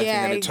the entire thing,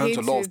 and it turns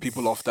a lot of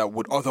people off that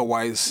would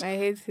otherwise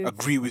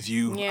agree with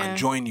you and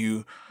join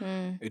you.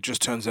 It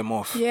just turns them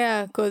off.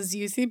 Yeah, because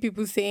you see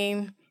people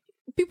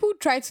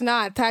try to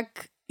now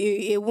attack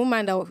a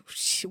woman that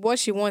what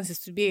she wants is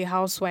to be a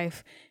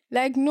housewife.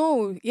 Like,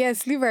 no,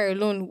 yes, leave her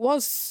alone.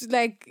 What's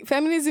like,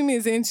 feminism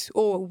isn't,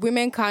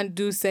 women can't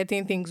do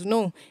certain things.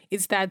 No,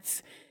 it's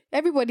that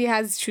everybody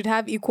should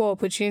have equal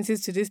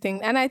opportunities to this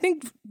thing. And I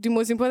think the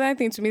most important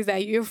thing to me is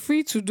that you're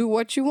free to do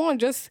what you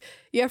want. Just,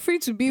 you're free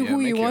to be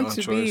who you want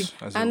to be.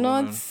 And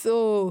not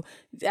so,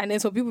 and then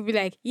some people be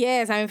like,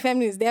 yes, I'm a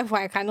feminist, therefore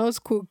I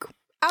cannot cook.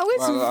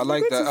 I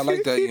like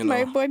that. Feed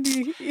my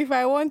body if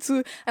I want to,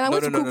 and I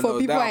want to cook for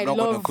people I love. I'm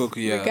not going to cook.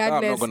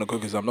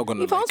 I'm not going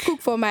to. If I want to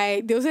cook for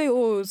they'll say,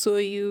 so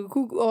you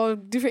cook all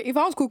different. If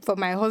I want to cook for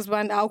my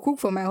husband, I'll cook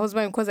for my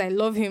husband because I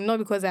love him, not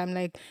because I'm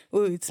like,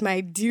 it's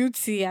my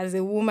duty as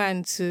a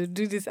woman to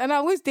do this. And I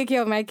always take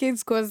care of my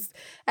kids because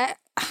I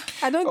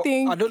don't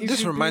think.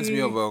 This reminds me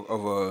of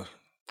a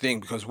thing,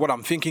 because what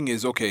I'm thinking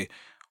is, okay,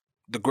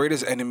 the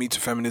greatest enemy to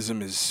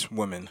feminism is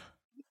women.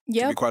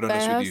 Yeah, to be quite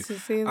honest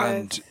with you,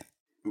 and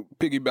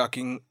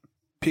piggybacking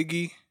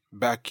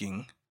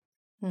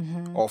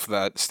off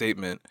that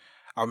statement,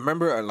 I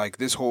remember like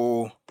this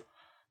whole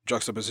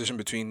juxtaposition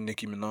between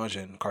Nicki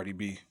Minaj and Cardi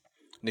B.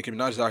 Nicki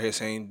Minaj is out here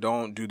saying,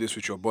 don't do this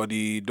with your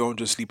body, don't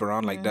just sleep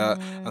around like that.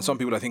 And some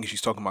people, I think she's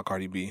talking about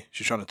Cardi B.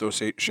 She's trying to throw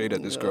shade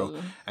at this girl.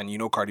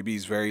 And Cardi B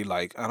is very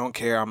like, I don't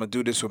care, I'm going to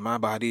do this with my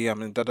body, I'm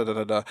going to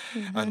da-da-da-da-da.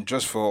 And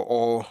just for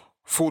all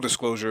full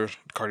disclosure,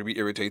 Cardi B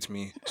irritates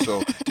me.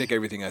 So take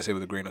everything I say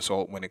with a grain of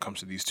salt when it comes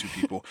to these two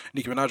people.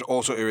 Nicki Minaj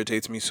also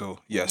irritates me. So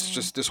yes,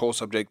 just this whole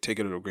subject, take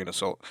it with a grain of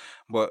salt.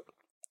 But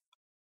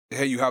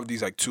here you have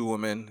these like two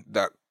women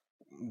that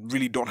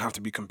really don't have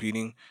to be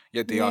competing,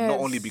 yet they are, not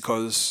only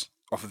because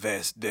of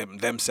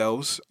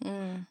themselves,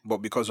 but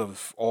because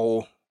of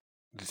all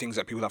the things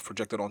that people have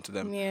projected onto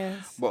them.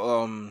 Yes.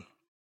 But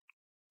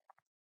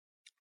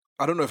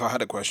I don't know if I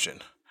had a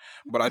question,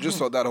 but I just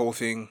thought that whole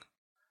thing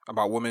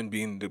about women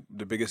being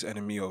the biggest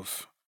enemy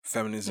of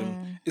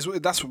feminism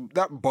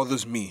that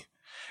bothers me,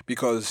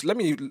 because I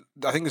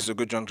think this is a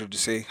good juncture to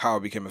say how I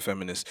became a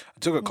feminist. I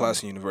took a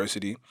class in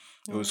university.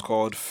 It was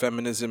called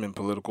Feminism in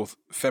Political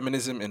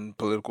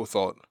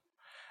Thought,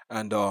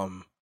 and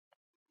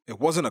it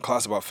wasn't a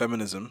class about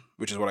feminism,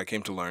 which is what I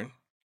came to learn.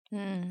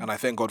 And I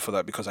thank God for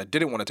that, because I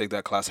didn't want to take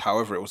that class.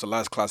 However, it was the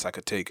last class I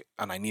could take,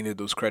 and I needed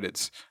those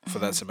credits for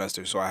that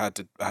semester, so I had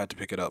to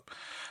pick it up.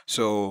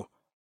 So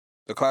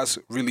the class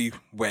really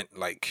went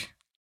like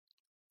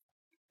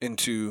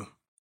into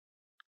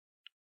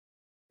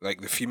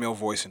like the female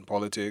voice in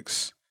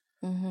politics,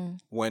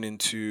 went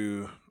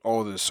into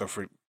all the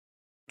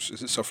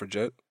is it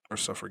suffragette or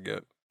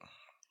suffragette?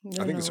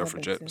 I think it's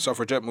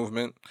suffragette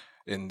movement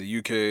in the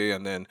UK,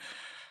 and then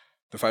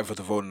the fight for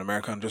the vote in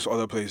America and just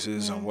other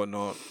places and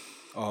whatnot.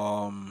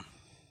 And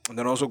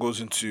then also goes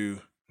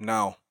into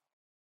now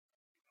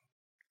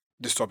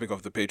this topic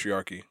of the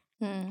patriarchy,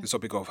 this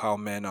topic of how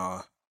men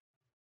are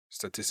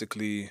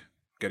statistically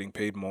getting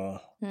paid more,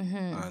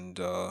 and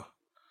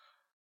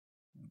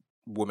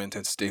women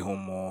tend to stay home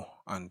more.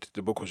 And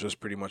the book was just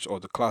pretty much, or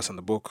the class and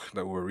the book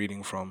that we were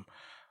reading from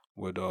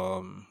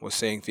was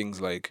saying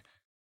things like,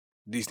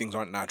 these things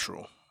aren't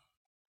natural.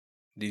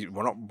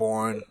 We're not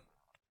born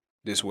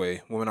this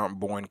way. Women aren't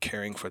born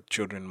caring for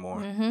children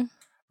more.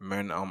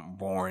 Men aren't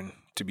born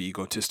to be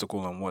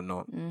egotistical and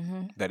whatnot.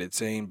 That it's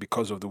saying,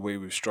 because of the way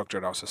we've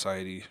structured our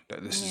society,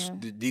 that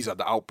these are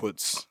the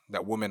outputs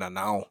that women are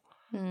now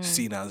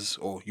seen as,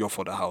 oh, you're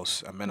for the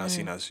house, and men are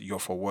seen as, you're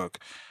for work.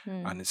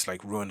 And it's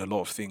like ruined a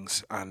lot of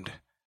things. And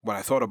when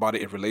I thought about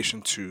it in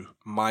relation to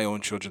my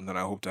own children that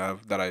I hope to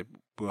have, that I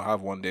will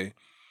have one day,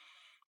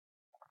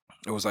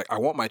 it was like, I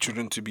want my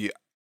children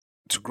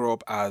to grow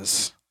up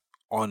as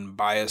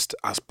unbiased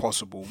as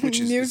possible,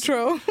 which is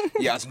neutral.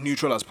 As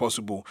neutral as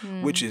possible,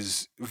 which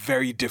is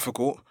very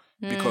difficult,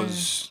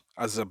 because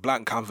as a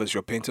blank canvas,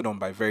 you're painted on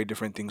by very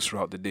different things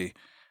throughout the day.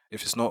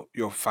 If it's not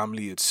your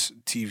family, it's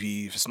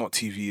TV. If it's not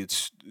TV,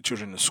 it's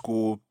children in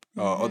school,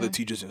 other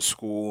teachers in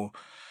school,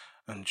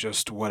 and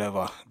just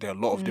whatever. There are a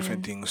lot of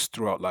different things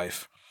throughout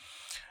life.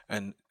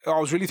 And I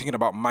was really thinking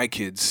about my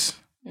kids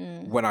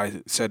when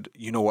I said,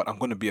 you know what, I'm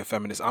going to be a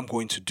feminist. I'm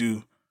going to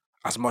do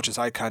as much as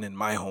I can in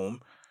my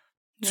home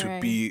to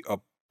be a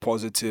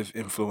positive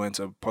influence,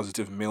 a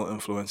positive male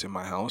influence in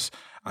my house.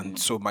 And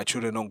so my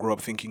children don't grow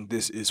up thinking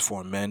this is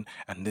for men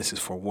and this is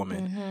for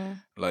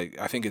women. Like,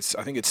 I think it's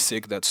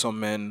sick that some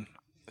men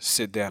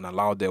sit there and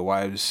allow their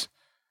wives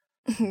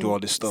do all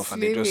this stuff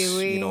and they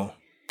just,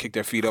 kick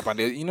their feet up. And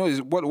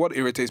they, what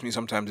irritates me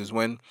sometimes is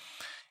when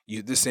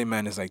this same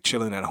man is like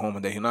chilling at home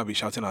and then he'll not be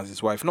shouting at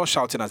his wife. Not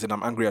shouting as in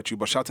I'm angry at you,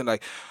 but shouting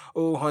like,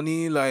 oh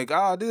honey, like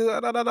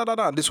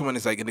this woman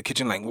is like in the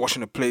kitchen like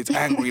washing the plates,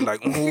 angry,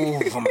 like, oh,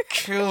 I'm gonna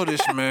kill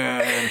this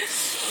man.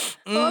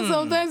 Or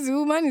sometimes the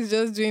woman is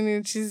just doing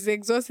it. She's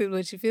exhausted,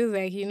 but she feels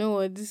like, you know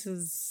what, this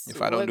is.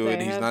 If I don't do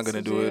it, he's not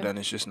gonna do it, and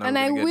it's just not. And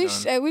I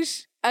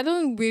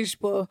don't wish,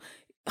 but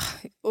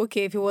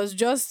okay, if it was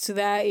just to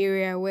that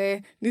area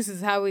where this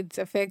is how it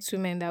affects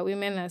women, that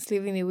women are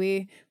slaving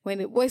away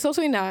it's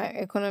also in our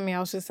economy,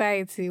 our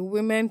society,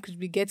 women could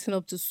be getting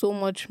up to so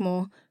much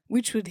more,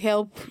 which would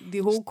help the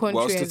whole country.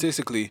 Well,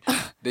 statistically,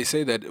 they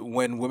say that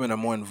when women are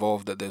more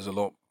involved, that there's a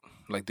lot.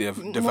 Like their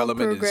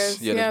development is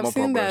there's more I've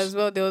seen progress. that as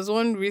well. There was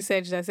one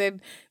research that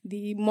said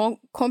the more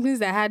companies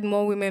that had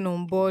more women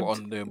on board,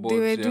 their boards, they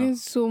were doing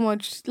so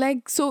much.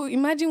 Like, so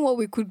imagine what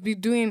we could be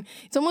doing.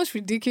 It's almost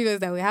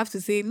ridiculous that we have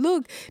to say,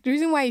 look, the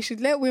reason why you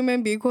should let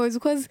women be equal is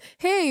because,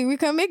 hey, we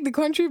can make the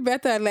country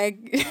better.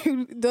 Like,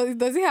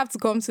 does it have to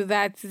come to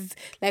that? It's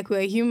like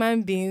we're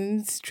human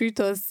beings,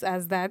 treat us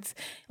as that.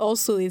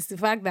 Also, it's the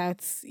fact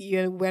that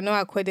we're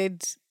not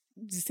accorded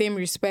the same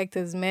respect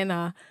as men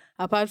are,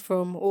 apart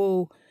from,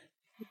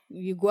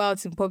 you go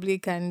out in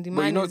public and the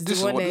man is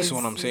this the one is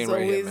what I'm saying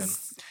right here, man.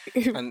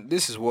 And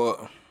this is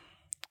what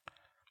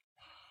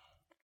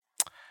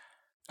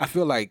I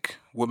feel like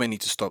women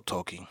need to stop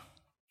talking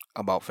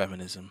about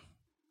feminism,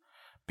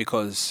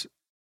 because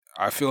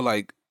I feel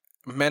like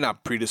men are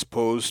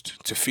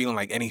predisposed to feeling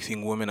like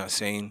anything women are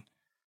saying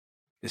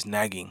is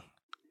nagging.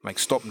 Like,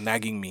 stop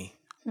nagging me.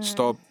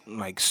 Stop,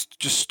 like,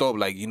 just stop,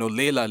 like,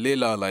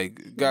 Layla,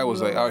 like, guy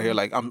was like out here,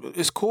 like,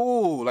 it's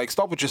cool, like,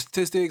 stop with your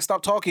statistics,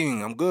 stop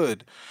talking, I'm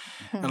good.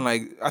 And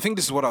like, I think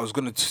this is what I was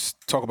gonna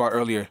talk about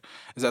earlier,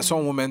 is that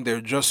some women,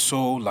 they're just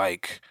so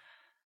like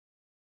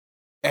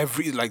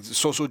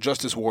social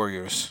justice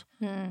warriors.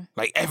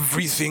 Like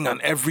everything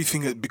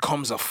it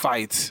becomes a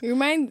fight.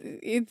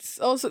 It's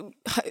also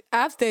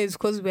after it's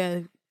because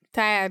we're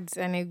tired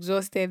and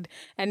exhausted,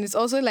 and it's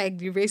also like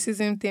the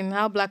racism thing,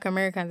 how Black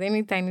Americans,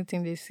 any tiny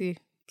thing they see,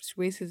 it's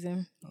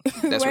racism.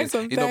 That's right.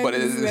 But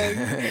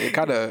it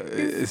kind of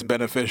is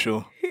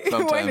beneficial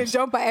sometimes. When they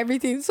jump at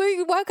everything, so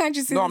why can't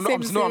you see? I'm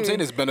saying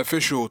it's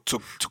beneficial to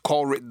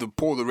pull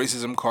the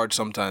racism card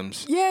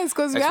sometimes. Yes,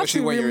 because we have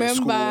to when remember. You're in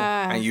school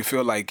and you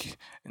feel like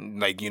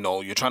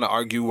you're trying to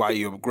argue why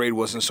your grade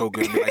wasn't so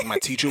good. Like, my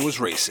teacher was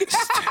racist.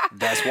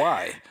 That's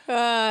why.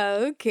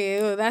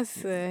 Okay. Well, that's.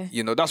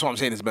 That's what I'm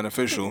saying. It's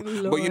beneficial.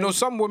 Lord. But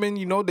some women,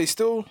 they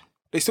still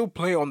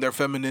play on their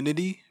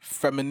femininity.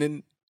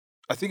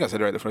 I think I said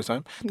it right the first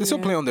time. They still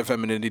play on their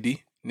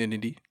femininity.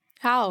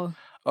 How?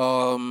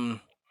 For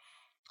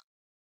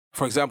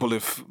example,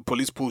 if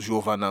police pulls you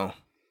over now,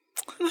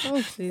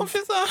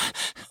 officer,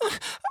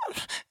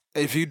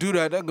 if you do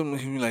that, they're gonna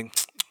be like,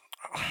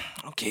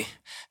 okay,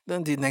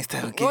 don't do it next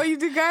time. Okay. Well,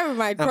 the guy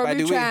might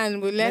probably try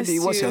and molest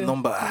you. What's your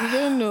number? You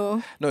don't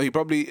know. No, he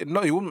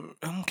won't.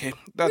 Okay,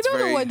 that's you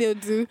don't know what they'll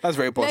do. That's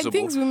very possible. Like,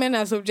 things women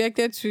are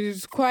subjected to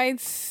is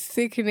quite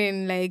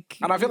sickening. Like,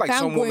 and I feel like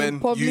some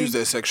women use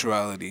their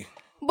sexuality.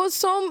 But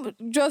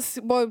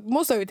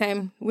most of the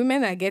time,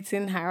 women are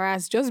getting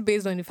harassed just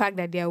based on the fact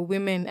that they are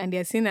women and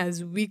they're seen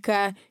as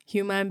weaker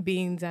human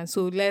beings. And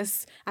so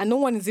and no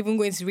one is even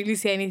going to really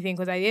say anything,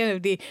 because at the end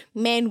of the day,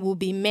 men will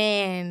be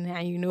men.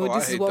 And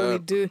this is what we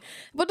do.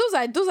 But those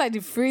are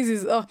the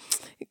phrases. Oh,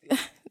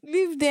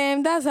 leave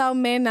them. That's how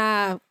men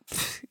are.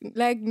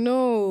 Like,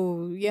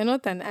 no, you're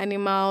not an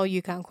animal.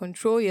 You can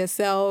control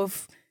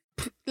yourself.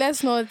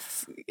 Let's not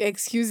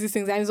excuse these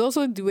things. And it's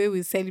also the way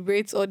we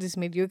celebrate all these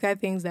mediocre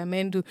things that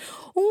men do.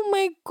 Oh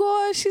my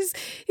gosh,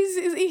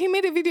 he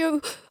made a video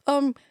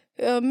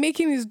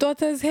making his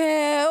daughter's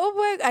hair. Oh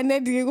my, and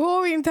then the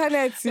whole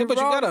internet. Yeah, but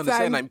you gotta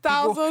understand, like,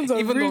 thousands people,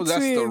 even retweets. though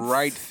that's the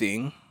right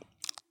thing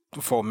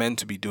for men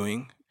to be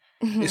doing,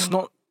 it's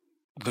not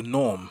the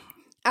norm.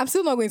 I'm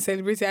still not going to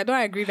celebrate it. I don't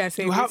agree that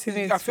celebrating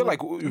it. I feel like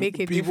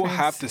people difference.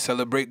 have to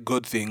celebrate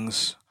good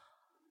things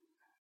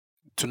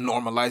to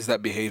normalize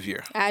that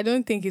behavior. I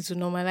don't think it's to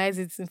normalize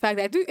it. In fact,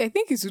 I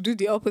think it's to do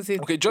the opposite.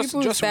 Okay, just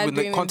in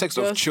the context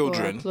of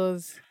children.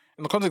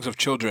 In the context of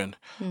children,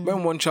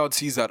 when one child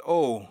sees that,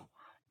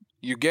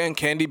 you're getting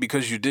candy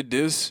because you did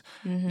this,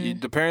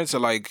 the parents are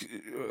like,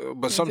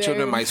 but some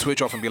children might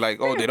switch off and be like,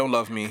 they don't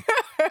love me.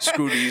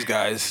 Screw these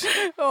guys.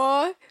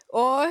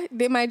 Or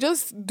they might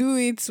just do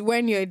it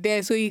when you're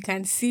there so you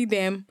can see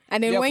them,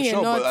 and then when for you're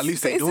sure, not, but at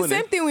least so they're it's the doing same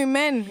it. thing with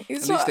men.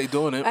 It's At least they're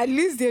doing it. At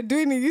least they're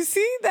doing it. You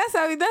see, that's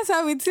how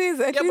it is.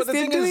 At Yeah, least but the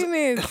they're thing is,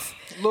 doing it.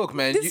 Look,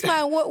 man. This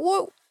man,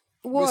 what?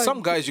 With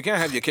some guys, you can't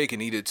have your cake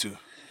and eat it too.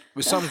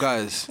 With some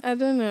guys, I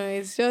don't know.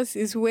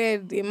 It's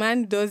weird. A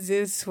man does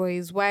this for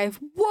his wife.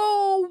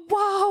 Whoa,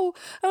 wow,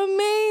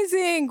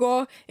 amazing.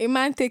 Or a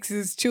man takes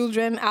his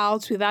children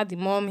out without the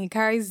mom. He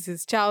carries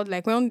his child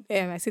like when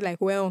I say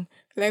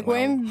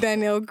when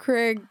Daniel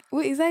Craig.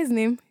 Wait, is that his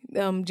name?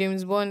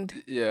 James Bond.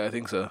 yeah, I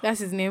think so. That's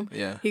his name.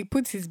 Yeah. He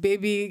puts his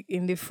baby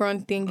in the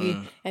front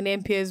thingy, and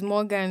then Piers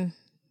Morgan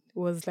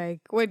was like,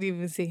 what did he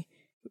even say?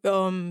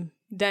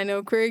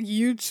 Daniel Craig,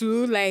 you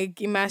too,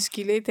 like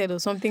emasculated or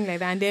something like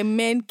that, and then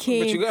men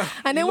came,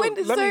 and then when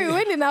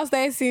women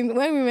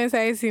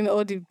started seeing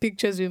all the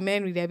pictures with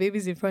men with their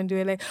babies in front, they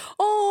were like,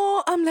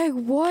 "Oh," I'm like,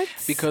 "What?"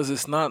 Because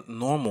it's not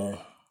normal.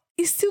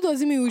 It still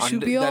doesn't mean we should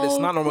be all. That it's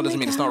not normal doesn't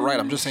mean it's not right.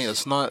 I'm just saying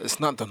it's not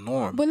the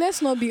norm. But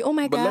let's not be. Oh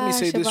my god! But let me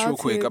say this real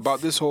quick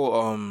about this whole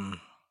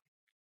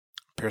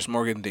Piers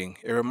Morgan thing.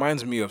 It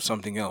reminds me of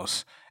something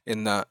else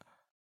in that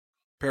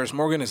Piers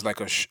Morgan is like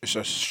a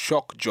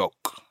shock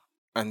jock.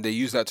 And they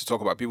use that to talk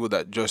about people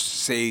that just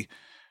say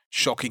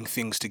shocking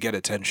things to get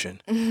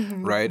attention,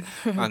 right?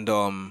 And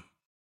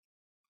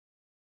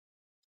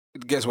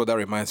guess what that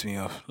reminds me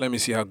of? Let me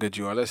see how good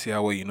you are. Let's see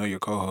how well you know your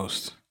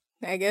co-host.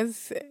 I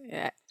guess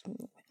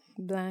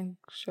blank.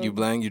 Shock. You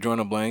blank? You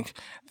drawing a blank?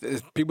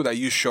 There's people that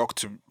use shock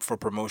for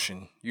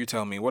promotion. You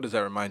tell me, what does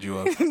that remind you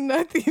of?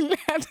 Nothing.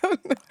 I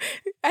don't know.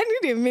 I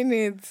need a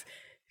minute.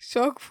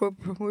 Shock for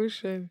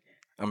promotion.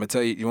 I'm gonna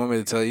tell you. You want me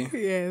to tell you?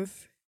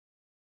 Yes.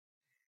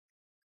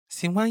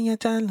 I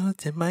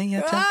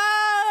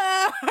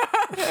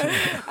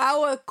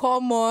would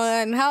come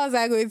on. How was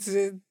I going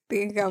to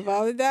think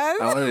about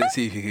that? I wanted to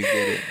see if you could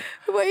get it.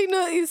 But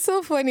it's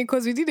so funny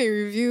because we did a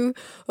review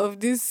of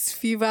this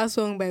Fever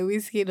song by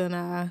Wizkid on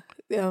our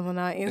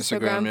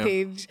Instagram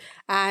page,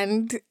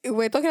 and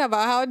we're talking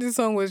about how this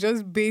song was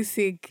just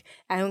basic,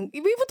 and we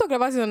even talked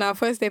about it on our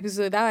first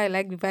episode, how I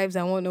like the vibes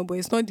and whatnot, but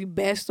it's not the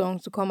best song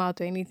to come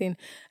out or anything.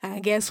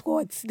 And guess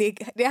what? They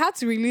had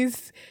to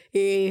release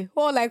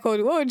what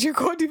would you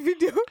call the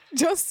video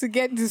just to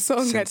get the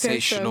song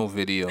sensational attention.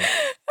 Video.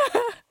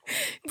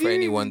 Do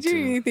you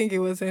really think it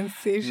was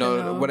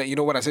sensational?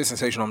 No, when I say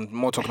sensational, I'm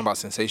more talking about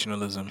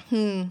sensationalism.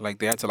 Like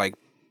they had to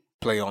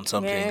play on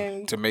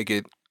something to make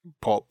it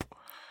pop.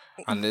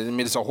 And I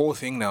mean, it's a whole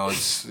thing now.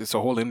 It's a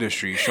whole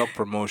industry. Shock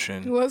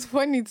promotion. It was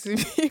funny to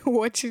me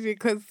watching it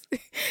because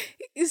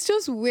it's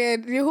just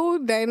weird. The whole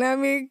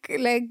dynamic,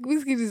 like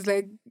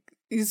Wizkid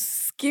is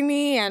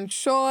skinny and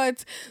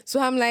short.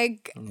 So I'm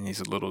like, he's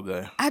a little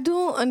guy. I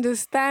don't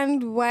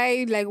understand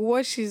why,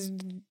 what she's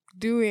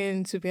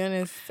doing, to be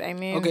honest. I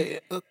mean, okay,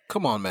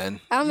 come on, man.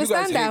 I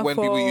understand you guys hate that when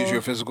people use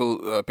your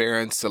physical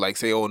appearance to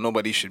say, "Oh,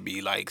 nobody should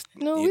be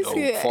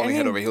falling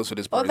head over heels for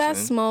this person." Other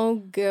small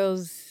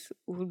girls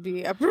would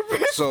be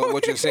appropriate. So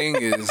what you're saying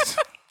is,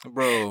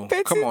 bro,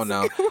 come on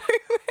now.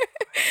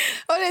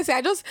 Honestly,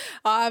 I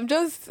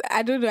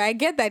don't know. I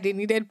get that they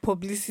needed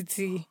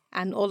publicity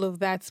and all of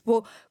that,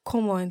 but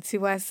come on,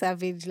 Tiwa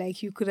Savage,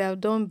 you could have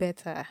done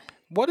better.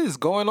 What is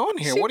going on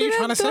here? What are you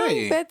trying to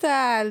say?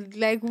 Better,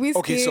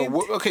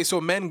 Wizkid.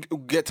 So men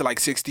get to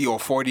 60 or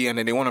 40 and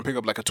then they want to pick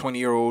up a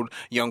 20-year-old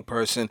young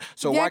person.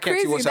 So why can't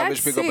Tiwa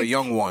Savage pick up a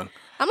young one?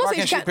 I'm not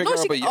saying she pick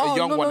up a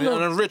young one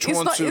and a rich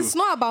one too? It's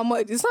not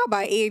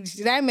about age.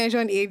 Did I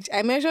mention age?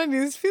 I mentioned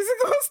his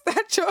physical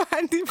stature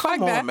and the fact that.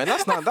 Come on, man.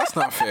 That's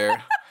not fair.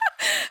 And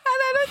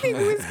I don't think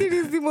Wizkid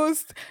is the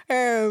most,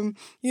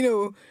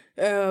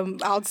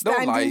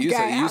 outstanding Don't lie. You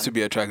guy. used to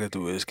be attracted to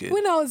Wizkid.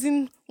 When I was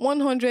in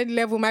 100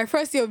 level, my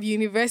first year of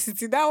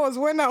university, that was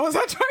when I was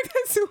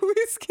attracted to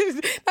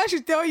Wizkid. That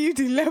should tell you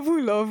the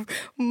level of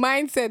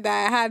mindset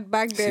that I had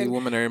back then. See,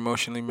 women are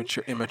emotionally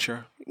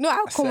immature.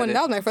 No, come on.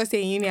 That was my first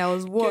year in uni. I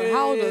was what? Yeah.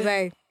 How old was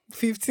I?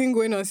 15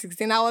 going on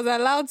 16. I was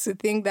allowed to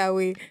think that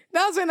way.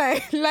 That was when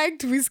I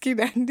liked Wizkid,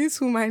 and this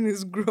woman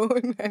is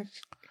grown.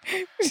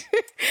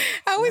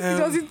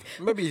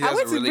 Maybe he has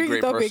a really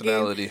great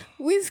personality.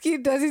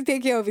 Wizkid doesn't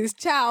take care of his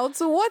child,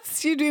 so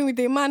what's she doing with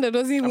a man that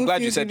doesn't even? I'm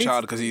glad you said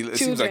child because it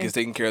seems like he's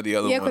taking care of the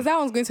other one. Yeah, because that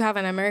one's going to have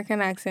an American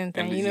accent,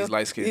 and he's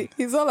light skinned.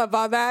 He's all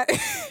about that.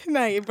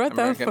 Nah, he brought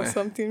that for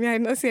something. I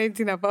not say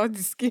anything about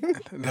the skin.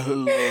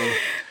 No.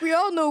 We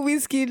all know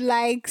Wizkid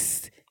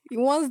he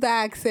wants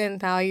that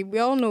accent now. We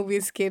all know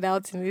Wizkid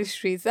out in the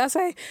streets. That's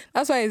why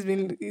he's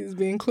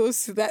been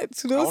close to that.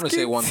 To those I want to kids.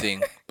 say one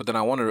thing, but then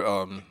I want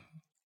to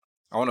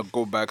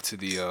go back to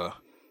the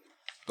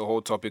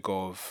whole topic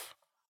of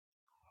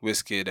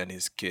Wizkid and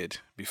his kid.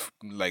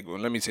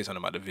 Let me say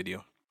something about the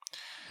video.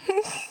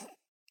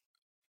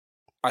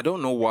 I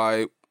don't know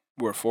why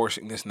we're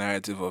forcing this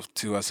narrative of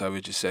Tiwa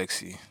Savage is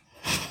sexy.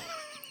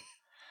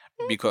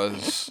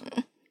 Because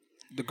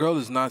the girl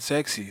is not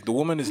sexy. The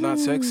woman is not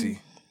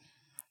sexy.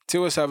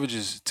 Tiwa Savage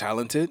is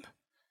talented.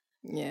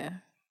 Yeah.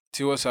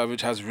 Tiwa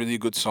Savage has really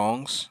good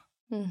songs.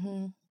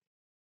 Mm-hmm.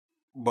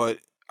 But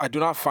I do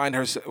not find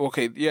her.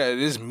 Okay, yeah, it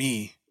is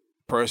me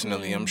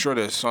personally. I'm sure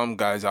there's some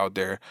guys out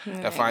there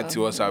that find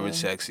Tiwa Savage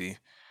sexy.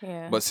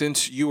 Yeah. But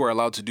since you were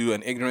allowed to do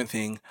an ignorant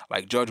thing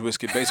like judge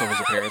Wizkid based on his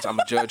appearance, I'm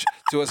a judge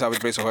Tiwa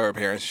Savage based on her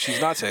appearance.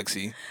 She's not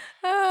sexy.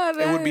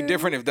 It would be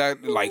different if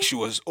that like she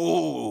was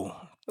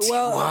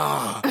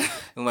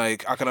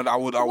like I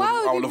would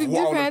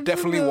have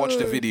definitely watched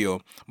the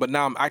video. But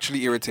now I'm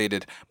actually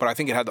irritated. But I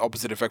think it had the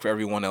opposite effect for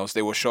everyone else.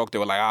 They were shocked. They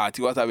were like,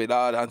 Tiwa Savage,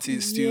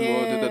 auntie Stu,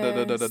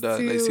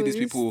 They see these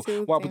people.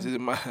 What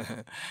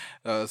happened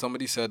to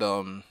somebody said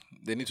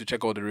they need to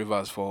check all the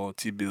rivers for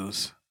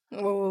T-bills.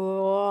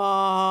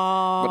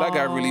 Oh, but that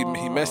guy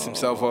he messed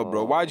himself up,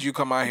 bro. Why'd you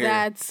come out here?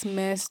 That's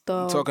messed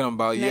up. Talking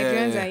about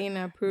Nigerians are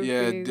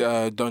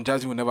inappropriate. Don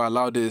Jazzy will never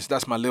allow this.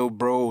 That's my little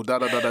bro.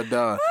 Blood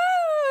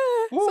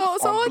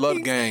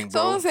gang,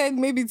 bro. Someone said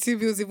maybe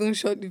TVs even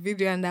shot the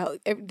video and that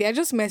they're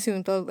just messing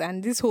with us,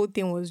 and this whole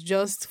thing was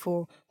just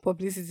for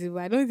publicity.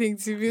 But I don't think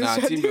TVs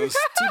shot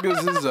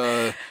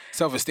TVs'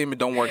 self-esteem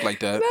don't work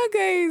like that. That guy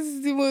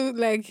is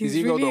like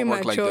he's really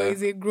immature.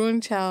 He's a grown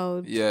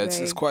child. Yeah,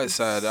 it's quite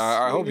sad.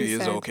 I hope he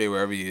is okay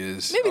wherever he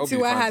is. Maybe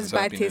Tiwa has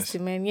bad taste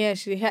in men. Yeah,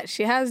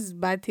 she has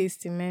bad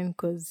taste in men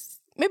because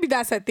maybe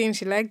that's her thing.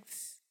 She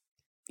likes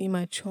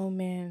immature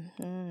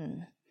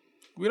men.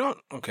 We don't.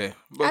 Okay.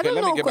 Let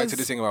me get back to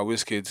this thing about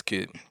Wizkid's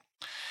kid.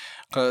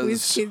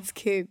 Wizkid's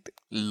kid.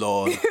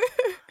 Lord.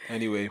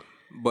 Anyway,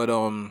 but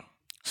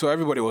so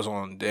everybody was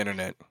on the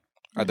internet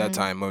at that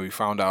time when we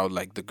found out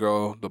like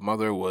the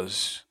mother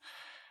was,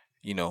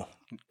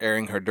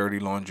 airing her dirty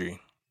laundry.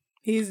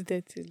 His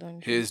dirty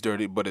laundry. His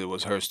dirty, but it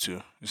was hers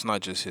too. It's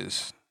not just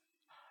his.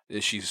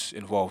 She's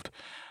involved.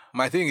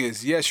 My thing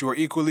is, yes, you are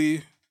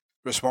equally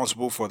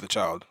responsible for the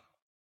child.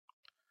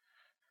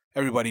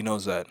 Everybody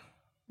knows that.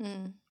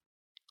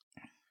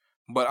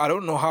 But I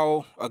don't know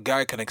how a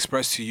guy can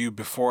express to you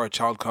before a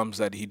child comes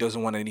that he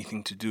doesn't want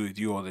anything to do with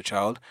you or the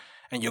child.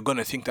 And you're going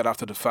to think that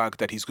after the fact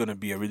that he's going to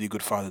be a really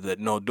good father, that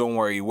no, don't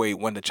worry, wait,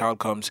 when the child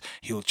comes,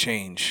 he'll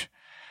change.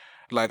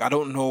 Like, I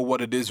don't know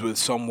what it is with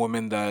some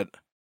women that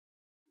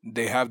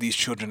they have these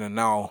children and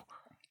now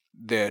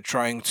they're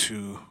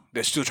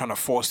still trying to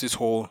force this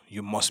whole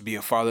you must be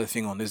a father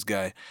thing on this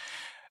guy.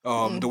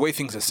 The way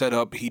things are set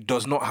up, he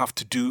does not have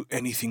to do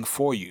anything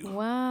for you.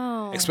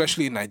 Wow.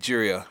 Especially in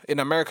Nigeria. In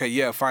America,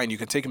 yeah, fine, you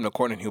can take him to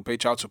court and he'll pay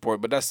child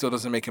support, but that still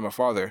doesn't make him a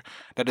father.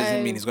 That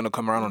doesn't mean he's going to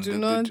come around on do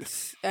not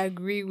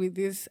agree with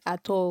this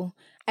at all.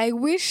 I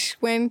wish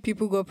when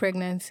people got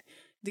pregnant,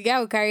 the guy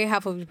will carry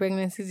half of the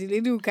pregnancy, the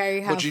lady will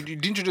carry half. But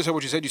didn't you just say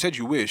what you said? You said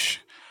you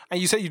wish. And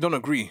you said you don't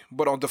agree,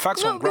 but on the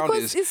facts on ground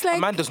is like, a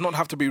man does not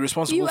have to be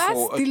responsible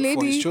for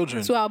his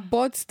children. To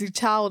abort the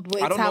child,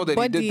 but I don't know that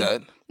he did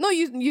that. No,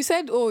 you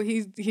said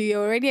he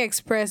already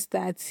expressed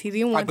that he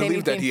didn't want anything. I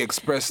believe that he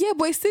expressed. Yeah,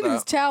 but it's still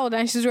his child,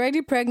 and she's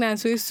already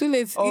pregnant, so it's too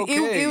late.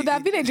 Okay. It would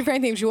have been a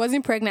different thing if she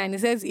wasn't pregnant. It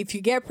says if you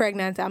get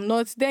pregnant, I'm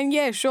not. Then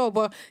yeah, sure,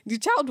 but the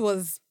child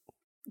was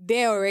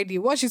there already.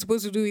 What she's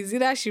supposed to do is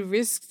either she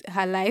risked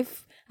her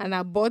life and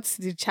aborts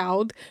the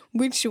child,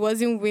 which she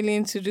wasn't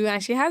willing to do,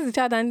 and she has the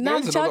child, and now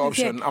the child is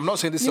here. I'm not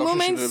saying this option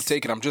should have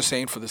taken. I'm just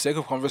saying for the sake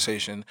of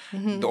conversation,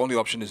 the only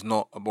option is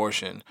not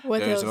abortion.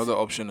 There's another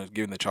option of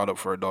giving the child up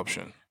for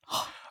adoption.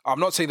 I'm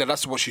not saying that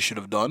that's what she should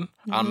have done.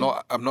 I'm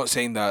not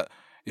saying that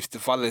if the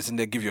father isn't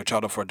there, give your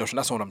child up for adoption.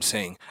 That's not what I'm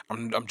saying.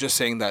 I'm just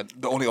saying that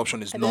the only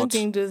option is not. I don't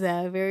think those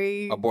are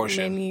very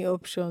abortion. Many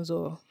options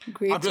or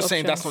great. I'm just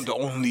saying that's not the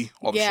only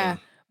option. Yeah.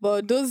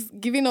 But those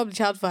giving up the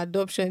child for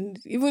adoption,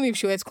 even if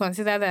she were to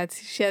consider that,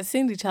 she has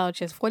seen the child,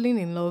 she has fallen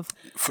in love.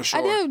 For sure.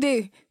 At the end of the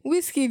day,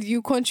 Wizkid,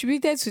 you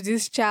contributed to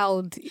this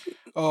child.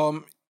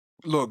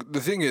 Look,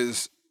 the thing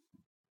is,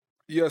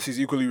 yes, he's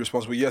equally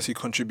responsible. Yes, he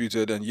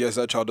contributed, and yes,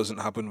 that child doesn't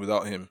happen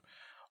without him.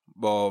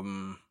 But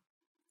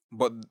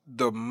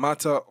the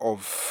matter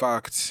of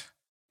fact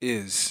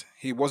is,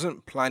 he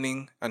wasn't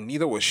planning, and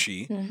neither was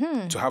she,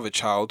 to have a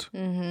child.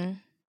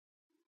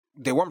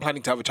 They weren't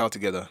planning to have a child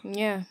together.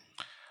 Yeah.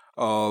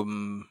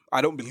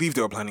 I don't believe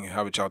they were planning to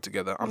have a child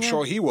together. I'm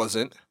sure he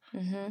wasn't.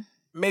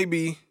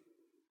 Maybe.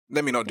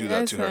 Let me not do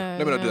that to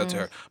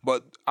her.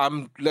 But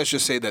let's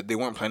just say that they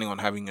weren't planning on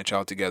having a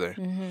child together.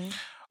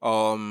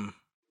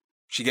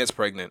 She gets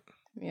pregnant.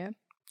 Yeah.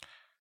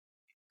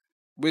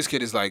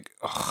 Wizkid is like,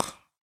 ugh,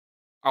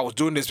 I was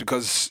doing this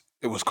because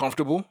it was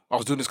comfortable. I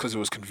was doing this because it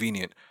was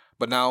convenient.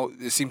 But now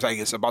it seems like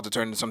it's about to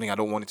turn into something I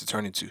don't want it to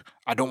turn into.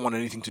 I don't want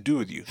anything to do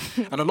with you.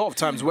 And a lot of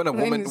times when a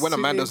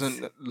man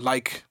doesn't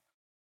like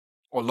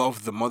or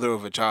love the mother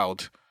of a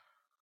child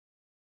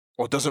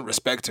or doesn't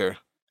respect her,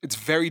 it's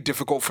very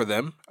difficult for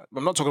them.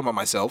 I'm not talking about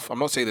myself. I'm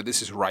not saying that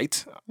this is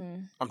right.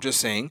 I'm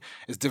just saying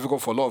it's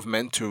difficult for a lot of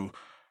men to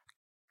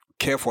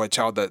care for a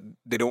child that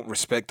they don't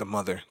respect the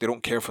mother. They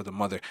don't care for the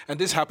mother. And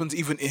this happens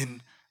even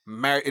in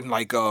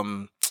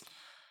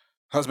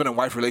husband and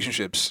wife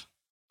relationships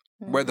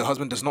where the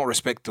husband does not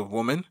respect the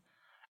woman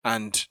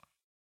and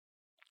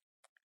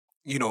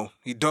he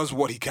does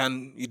what he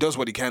can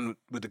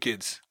with the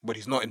kids, but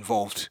he's not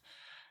involved.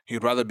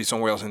 He'd rather be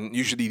somewhere else. And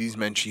usually these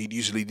men cheat.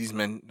 Usually these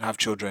men have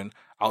children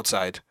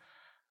outside.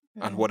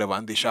 and whatever,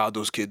 and they shower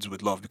those kids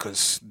with love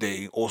because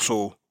they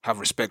also have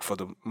respect for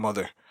the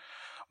mother.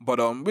 But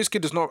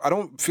Wizkid does not. I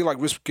don't feel like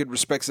Wizkid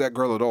respects that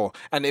girl at all.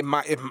 And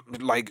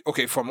like,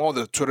 okay, from all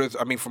the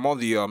from all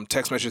the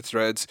text message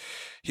threads,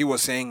 he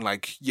was saying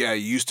like, yeah,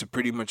 you used to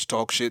pretty much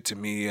talk shit to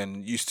me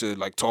and used to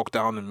like talk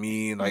down to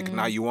me. Like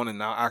now you want to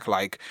now act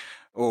like,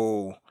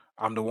 oh,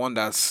 I'm the one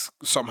that's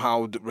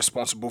somehow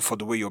responsible for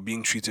the way you're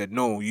being treated.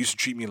 No, you used to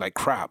treat me like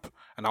crap,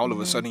 and all of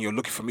a sudden you're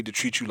looking for me to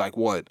treat you like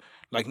what?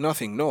 Like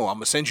nothing. No, I'm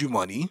gonna send you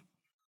money,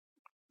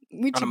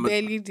 which he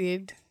barely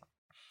did.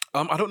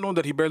 I don't know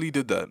that he barely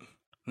did that.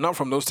 Not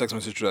from those text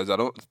message threads. I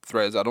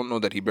don't know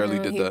that he barely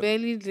did that. He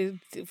barely did.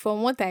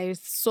 From what I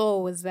saw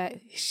was that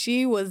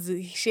she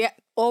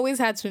always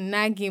had to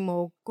nag him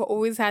or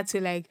always had to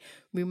like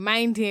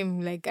remind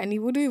him, like, and he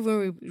wouldn't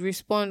even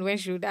respond when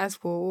she would ask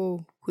for,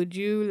 oh, could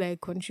you like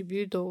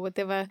contribute or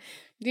whatever.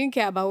 Didn't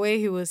care about where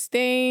he was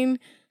staying,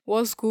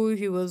 what school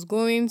he was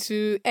going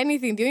to,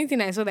 anything. The only thing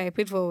I saw that I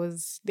paid for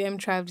was them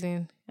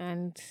traveling.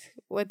 And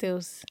what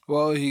else?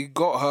 Well, he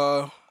got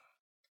her.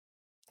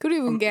 Could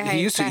even get her.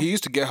 He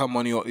used to get her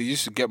money. He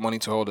used to get money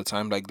to her all the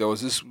time. Like there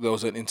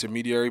was an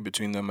intermediary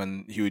between them,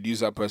 and he would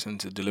use that person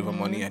to deliver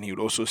money, and he would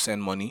also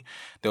send money.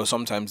 There were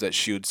sometimes that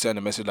she would send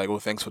a message like, "Oh,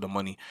 thanks for the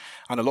money,"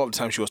 and a lot of the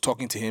time she was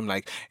talking to him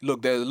like,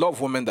 "Look, there's a lot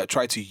of women that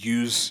try to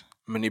use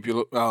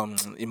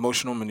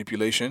emotional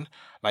manipulation,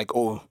 like,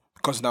 oh,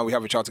 because now we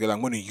have a child together,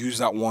 I'm going to use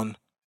that one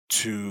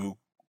to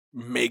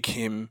make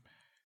him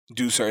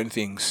do certain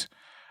things."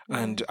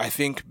 And I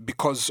think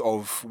because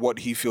of what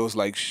he feels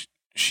like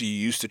she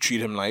used to treat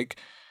him like,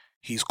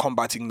 he's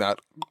combating that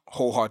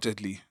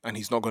wholeheartedly, and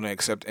he's not going to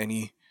accept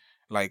any,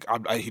 like,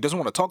 he doesn't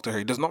want to talk to her.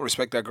 He does not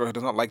respect that girl. He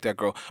does not like that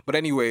girl. But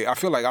anyway, I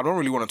feel like I don't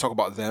really want to talk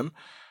about them.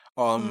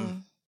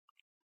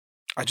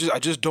 I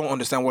just don't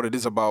understand what it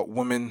is about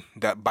women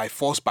that by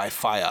force, by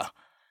fire,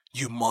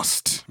 you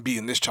must be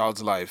in this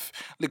child's life.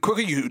 The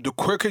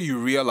quicker you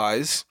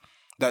realize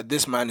that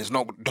this man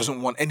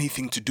doesn't want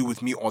anything to do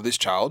with me or this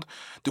child,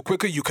 the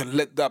quicker you can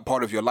let that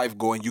part of your life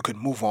go and you can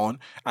move on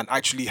and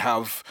actually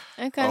have.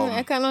 I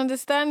can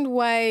understand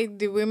why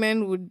the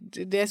women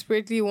would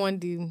desperately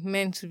want the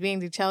men to be in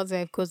the child's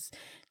life, because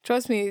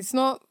trust me, it's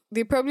not.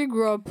 They probably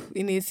grew up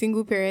in a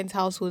single parent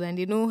household and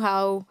they know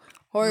how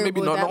horrible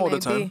maybe not that all the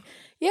might time. be.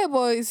 Yeah,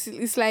 but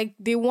it's like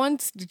they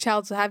want the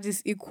child to have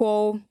this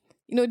equal,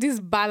 this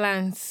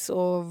balance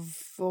of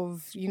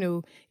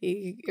a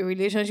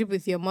relationship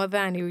with your mother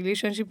and a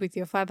relationship with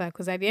your father,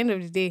 because at the end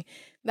of the day,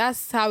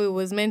 that's how it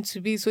was meant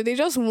to be. So they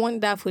just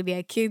want that for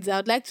their kids. I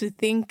would like to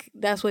think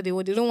that's what they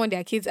want. They don't want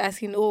their kids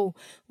asking, oh,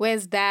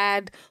 where's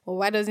dad? Or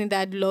why doesn't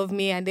dad love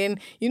me? And then,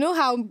 you know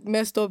how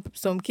messed up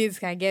some kids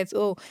can get.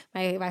 Oh,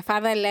 my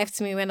father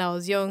left me when I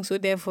was young, so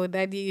therefore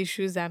daddy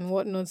issues and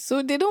whatnot.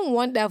 So they don't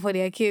want that for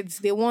their kids.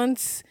 They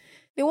want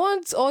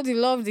all the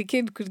love the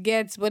kid could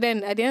get, but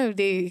then at the end of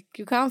the day,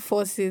 you can't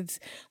force it.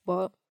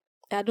 But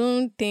I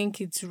don't think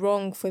it's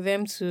wrong for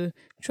them to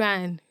try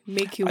and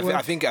make you work.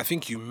 I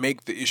think you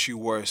make the issue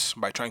worse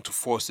by trying to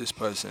force this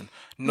person.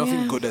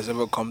 Nothing good has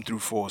ever come through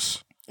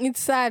force.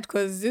 It's sad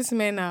because these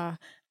men I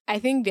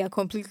think they are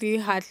completely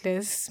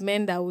heartless.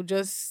 Men that would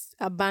just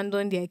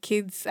abandon their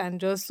kids and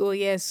just, oh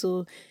yes,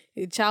 so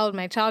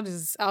my child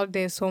is out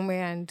there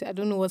somewhere and I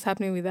don't know what's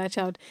happening with that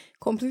child.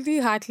 Completely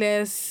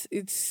heartless.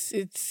 It's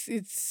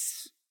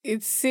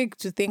sick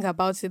to think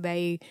about it,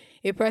 that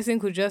a person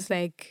could just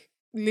like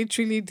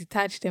literally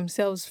detach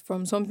themselves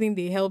from something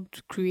they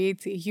helped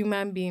create, a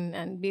human being,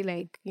 and be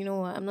like,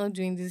 I'm not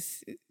doing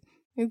this.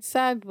 It's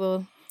sad,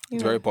 but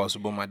it's very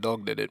possible. My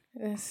dog did it.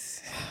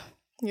 Yes.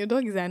 Your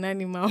dog is an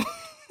animal.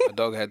 My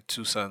dog had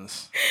 2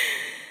 sons.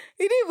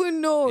 He didn't even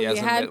know he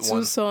had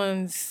 2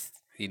 sons.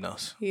 He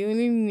knows. He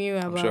only knew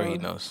about. I'm sure he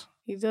knows.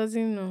 He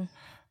doesn't know.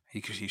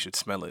 He should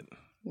smell it.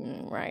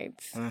 Right.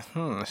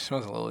 It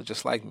smells a little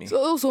just like me.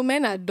 So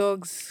men are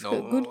dogs.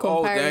 No. Good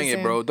comparison. Oh, dang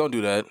it, bro. Don't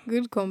do that.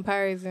 Good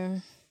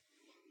comparison.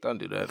 Don't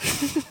do that.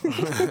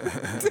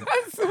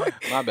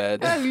 My bad.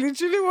 That's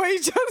literally what you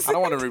just said. I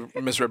don't want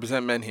to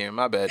misrepresent men here.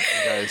 My bad,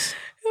 guys.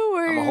 Don't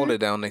worry. I'm going to hold it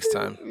down next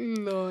time.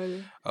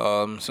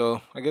 Lol.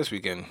 So I guess we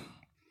can,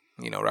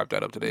 wrap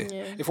that up today.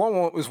 Yeah. If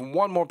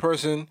one more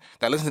person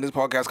that listens to this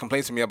podcast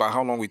complains to me about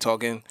how long we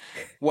talking,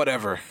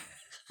 whatever.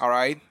 All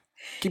right?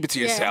 Keep it to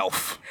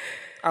yourself.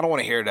 I don't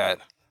want to hear that.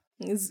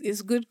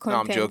 It's good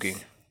content. No, I'm joking.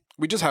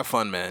 We just have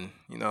fun, man.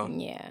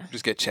 Yeah.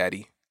 Just get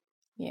chatty.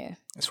 Yeah.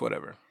 It's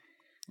whatever.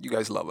 You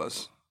guys love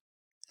us.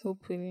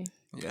 Hopefully.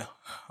 Yeah.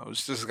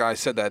 This guy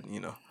said that,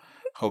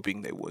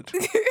 hoping they would.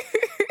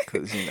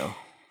 Because,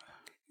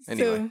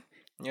 Anyway.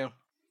 Yeah.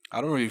 I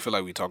don't really feel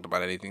like we talked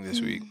about anything this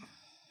week.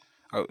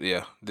 Oh,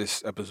 yeah.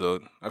 This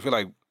episode. I feel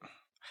like,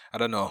 I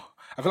don't know.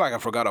 I feel like I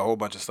forgot a whole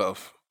bunch of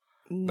stuff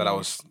that I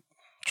was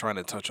trying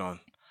to touch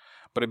on.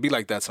 But it'd be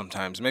like that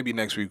sometimes. Maybe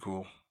next week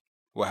we'll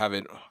have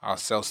it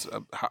ourselves.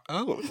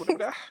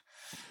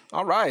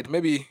 All right.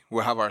 Maybe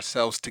we'll have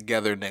ourselves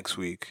together next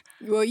week.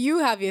 Well, you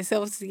have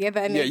yourselves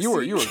together next week. Yeah,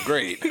 you were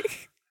great.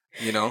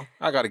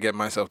 I got to get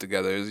myself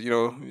together.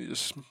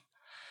 Just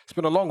It's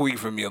been a long week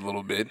for me a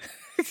little bit.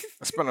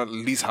 I spent at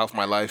least half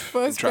my life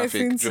First in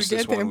traffic person just to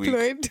this get one week.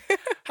 employed.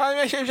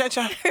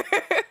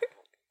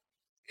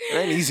 It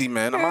ain't easy,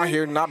 man. I'm out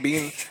here not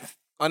being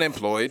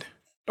unemployed.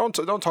 Don't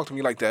talk to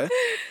me like that.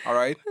 All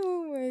right?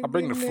 Oh my I'll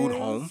bring the food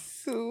home.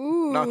 goodness.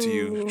 Ooh. Not to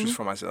you, just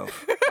for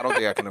myself. I don't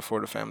think I can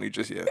afford a family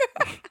just yet.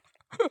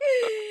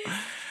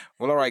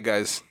 Well, all right,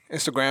 guys.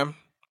 Instagram,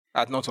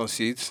 @Not on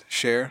Seeds.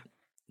 Share,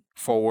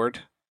 forward,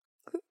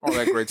 all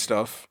that great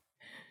stuff.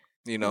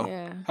 You know,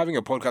 Yeah. having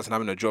a podcast and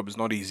having a job is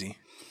not easy.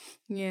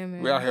 Yeah,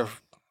 man. We out here.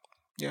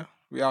 Yeah,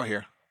 we out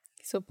here.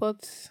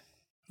 Support.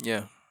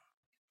 Yeah.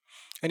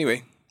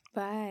 Anyway.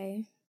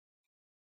 Bye.